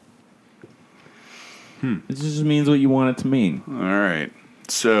 It just means what you want it to mean. All right.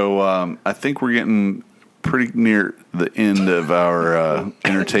 So I think we're getting pretty near the end of our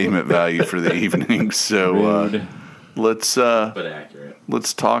entertainment value for the evening. So Rude, let's but accurate.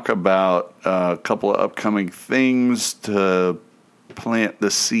 talk about a couple of upcoming things to plant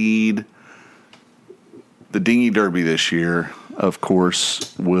the seed. The Dinghy Derby this year, of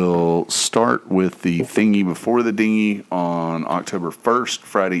course, will start with the Thingy Before the Dinghy on October 1st,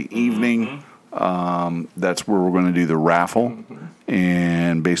 Friday evening. That's where we're going to do the raffle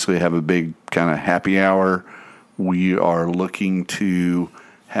and basically have a big kind of happy hour. We are looking to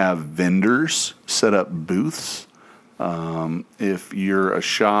have vendors set up booths. If you're a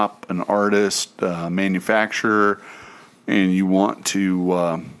shop, an artist, manufacturer, and you want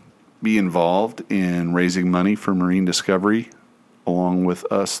to be involved in raising money for marine discovery along with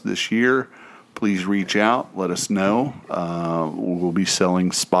us this year, please reach out. Let us know. We'll be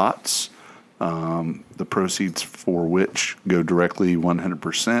selling spots, the proceeds for which go directly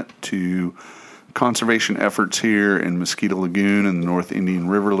 100% to conservation efforts here in Mosquito Lagoon and the North Indian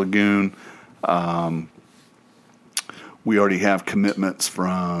River Lagoon. We already have commitments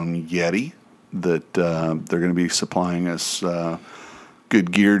from Yeti that they're going to be supplying us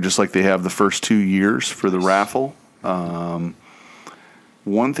good gear just like they have the first 2 years for the raffle.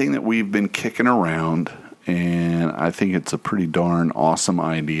 One thing that we've been kicking around, and I think it's a pretty darn awesome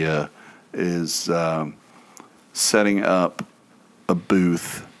idea, is setting up a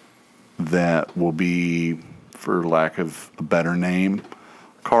booth that will be, for lack of a better name,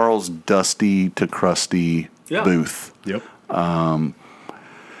 Carl's Dusty to Crusty booth. Yep.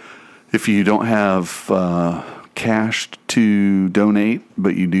 If you don't have cash to donate,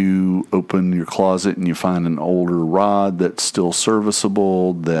 but you do open your closet and you find an older rod that's still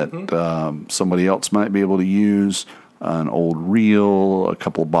serviceable that somebody else might be able to use, an old reel, a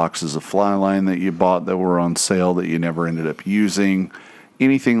couple of boxes of fly line that you bought that were on sale that you never ended up using,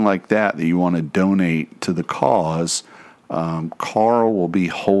 anything like that you want to donate to the cause, Carl will be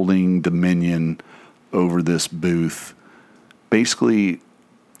holding dominion over this booth. Basically,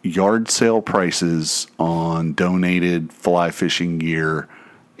 yard sale prices on donated fly fishing gear,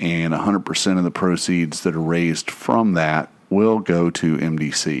 and 100% of the proceeds that are raised from that will go to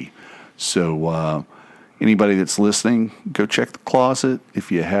MDC. So anybody that's listening, go check the closet.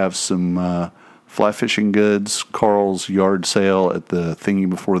 If you have some fly fishing goods, Carl's yard sale at the Thingy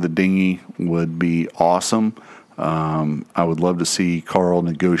Before the Dinghy would be awesome. I would love to see Carl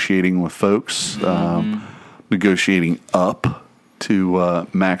negotiating with folks, negotiating up to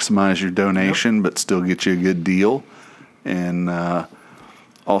maximize your donation, but still get you a good deal. And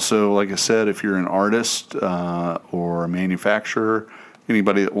also, like I said, if you're an artist or a manufacturer,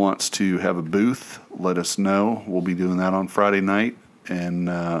 anybody that wants to have a booth, let us know. We'll be doing that on Friday night, and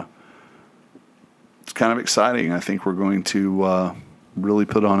it's kind of exciting. I think we're going to really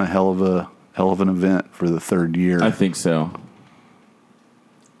put on a hell of an event for the third year. I think so.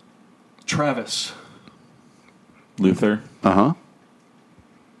 Travis. Luther.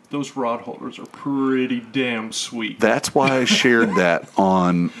 Those rod holders are pretty damn sweet. That's why I shared that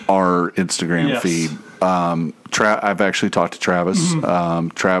on our Instagram feed. I've actually talked to Travis.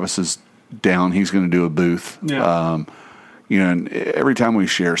 Travis is down. He's going to do a booth. Yeah. And every time we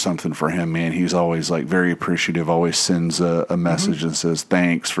share something for him, man, he's always like very appreciative, always sends a message and says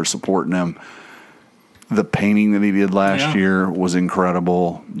thanks for supporting him. The painting that he did last year was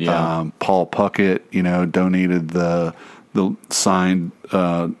incredible. Yeah. Paul Puckett, donated the signed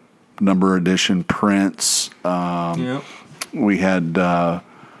number edition prints. We had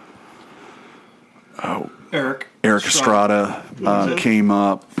Eric Estrada came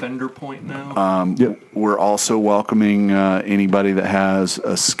up. Fender Point now. We're also welcoming anybody that has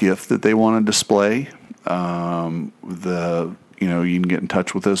a skiff that they want to display. You can get in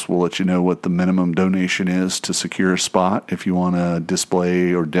touch with us. We'll let you know what the minimum donation is to secure a spot if you want to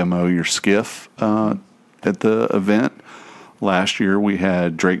display or demo your skiff at the event. Last year we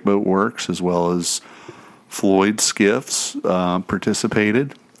had Drake Boat Works as well as Floyd Skiffs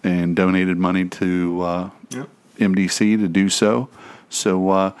participated and donated money to MDC to do so.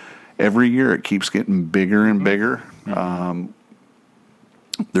 So every year it keeps getting bigger and bigger.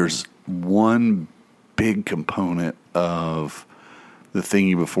 There's one big component of the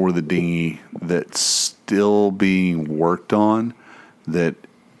Thingy Before the Dinghy that's still being worked on that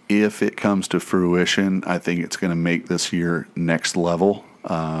if it comes to fruition, I think it's going to make this year next level.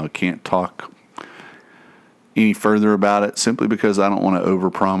 Can't talk any further about it simply because I don't want to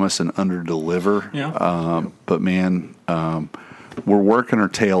overpromise and underdeliver. But man, we're working our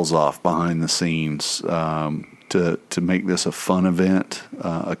tails off behind the scenes to make this a fun event,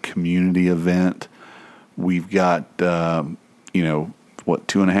 a community event. We've got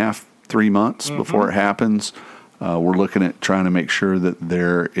 2.5, 3 months before it happens. We're looking at trying to make sure that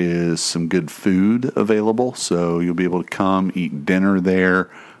there is some good food available, so you'll be able to come eat dinner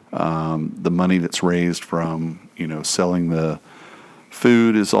there. The money that's raised from selling the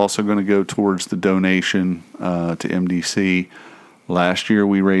Food is also going to go towards the donation to MDC. Last year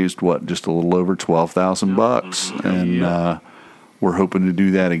we raised just a little over $12,000, and we're hoping to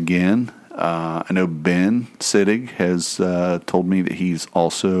do that again. I know Ben Sittig has told me that he's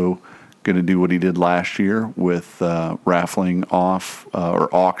also going to do what he did last year with raffling off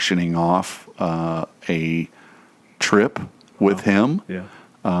or auctioning off a trip with him. Yeah.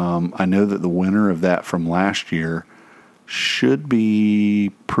 I know that the winner of that from last year should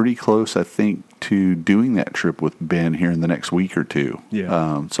be pretty close, I think, to doing that trip with Ben here in the next week or two. Yeah.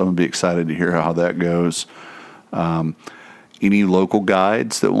 So I'm going to be excited to hear how that goes. Any local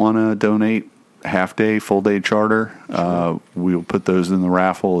guides that want to donate half-day, full-day charter, we'll put those in the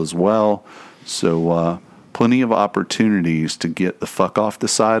raffle as well. So plenty of opportunities to get the fuck off the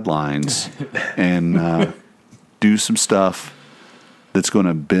sidelines and do some stuff that's going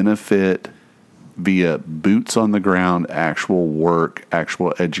to benefit via boots on the ground, actual work,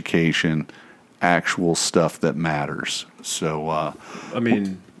 actual education, actual stuff that matters. So,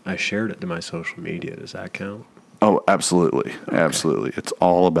 I shared it to my social media. Does that count? Oh, absolutely. Okay. Absolutely. It's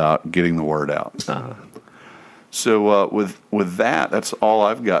all about getting the word out. So with that, that's all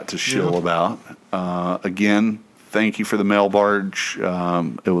I've got to shill about. Again, thank you for the mail barge.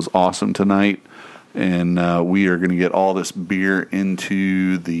 It was awesome tonight. And we are going to get all this beer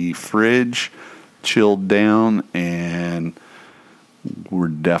into the fridge, chilled down, and we're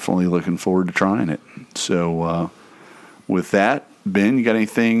definitely looking forward to trying it. So with that, Ben, you got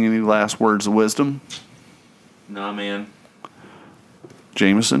any last words of wisdom? Nah, man.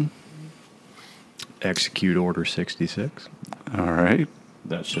 Jameson? Execute Order 66. All right.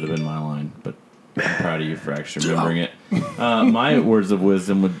 That should have been my line, but I'm proud of you for actually remembering it. My words of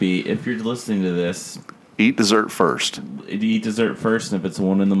wisdom would be, if you're listening to this, eat dessert first. Eat dessert first, and if it's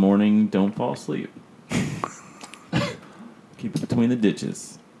 1 a.m, don't fall asleep. Keep it between the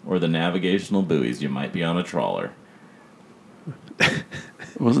ditches or the navigational buoys. You might be on a trawler.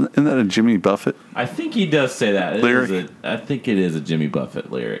 Isn't that a Jimmy Buffett? I think he does say that. Lyric? I think it is a Jimmy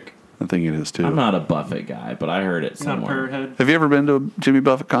Buffett lyric. I think it is too. I'm not a Buffett guy, but I heard it somewhere. Not Parrothead. Have you ever been to a Jimmy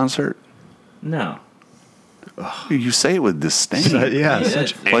Buffett concert? No. You say it with disdain.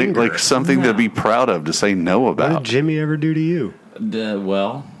 Such anger. like something to be proud of, to say no What about. did Jimmy ever do to you?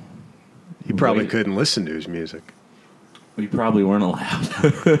 Well, You probably Wait. couldn't listen to his music. we probably weren't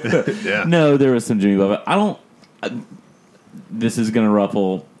allowed. Yeah. No, there was some Jimmy Buffett. This is going to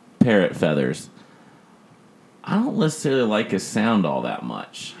ruffle parrot feathers. I don't necessarily like his sound all that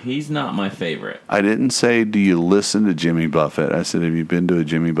much. He's not my favorite. I didn't say, do you listen to Jimmy Buffett? I said, have you been to a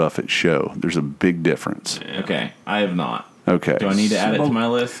Jimmy Buffett show? There's a big difference. Okay, I have not. Okay. Do I need to add it to my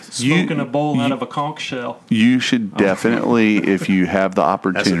list? Smoking a bowl out of a conch shell. You should definitely, if you have the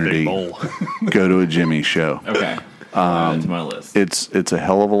opportunity, go to a Jimmy show. Okay, I'll add it to my list. It's a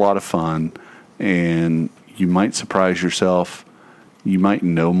hell of a lot of fun, and you might surprise yourself. You might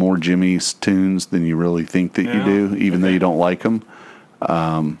know more Jimmy's tunes than you really think that you do, even though you don't like them.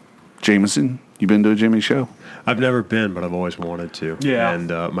 Jameson, you been to a Jimmy show? I've never been, but I've always wanted to. Yeah. And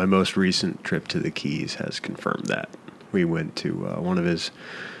my most recent trip to the Keys has confirmed that. We went to one of his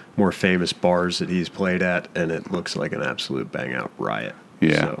more famous bars that he's played at, and it looks like an absolute bang-out riot.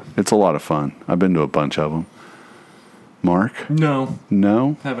 Yeah, So, it's a lot of fun. I've been to a bunch of them. Mark? No,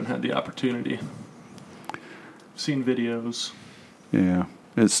 No? haven't had the opportunity. Seen videos. Yeah.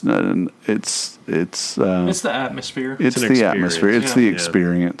 It's not. It's It's the atmosphere. It's an the experience. atmosphere. It's Yeah. the Yeah.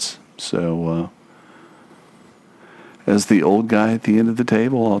 experience. So, as the old guy at the end of the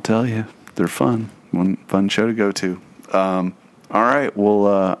table, I'll tell you, they're fun. One fun show to go to. All right.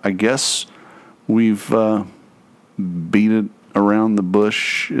 Well, I guess we've beat it around the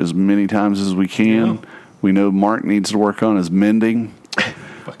bush as many times as we can. Yeah. We know Mark needs to work on his mending.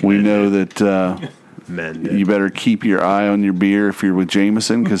 We know that men. you better keep your eye on your beer if you're with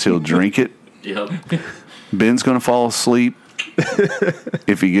Jameson, because he'll drink it. Yep. Ben's going to fall asleep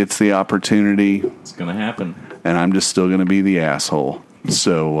if he gets the opportunity, It's going to happen. and I'm just still going to be the asshole.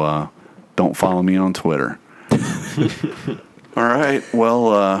 So don't follow me on Twitter. All right.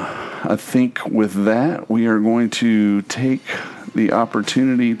 Well, I think with that, we are going to take the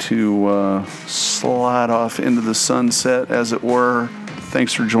opportunity to slide off into the sunset, as it were.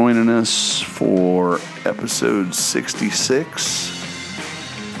 Thanks for joining us for episode 66.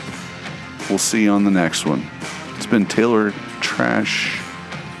 We'll see you on the next one. It's been Taylor Trash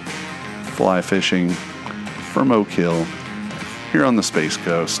Fly Fishing from Oak Hill here on the Space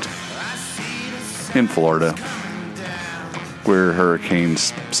Coast in Florida, where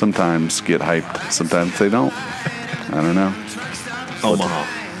hurricanes sometimes get hyped, sometimes they don't. I don't know. Omaha.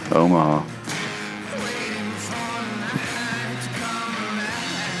 Omaha.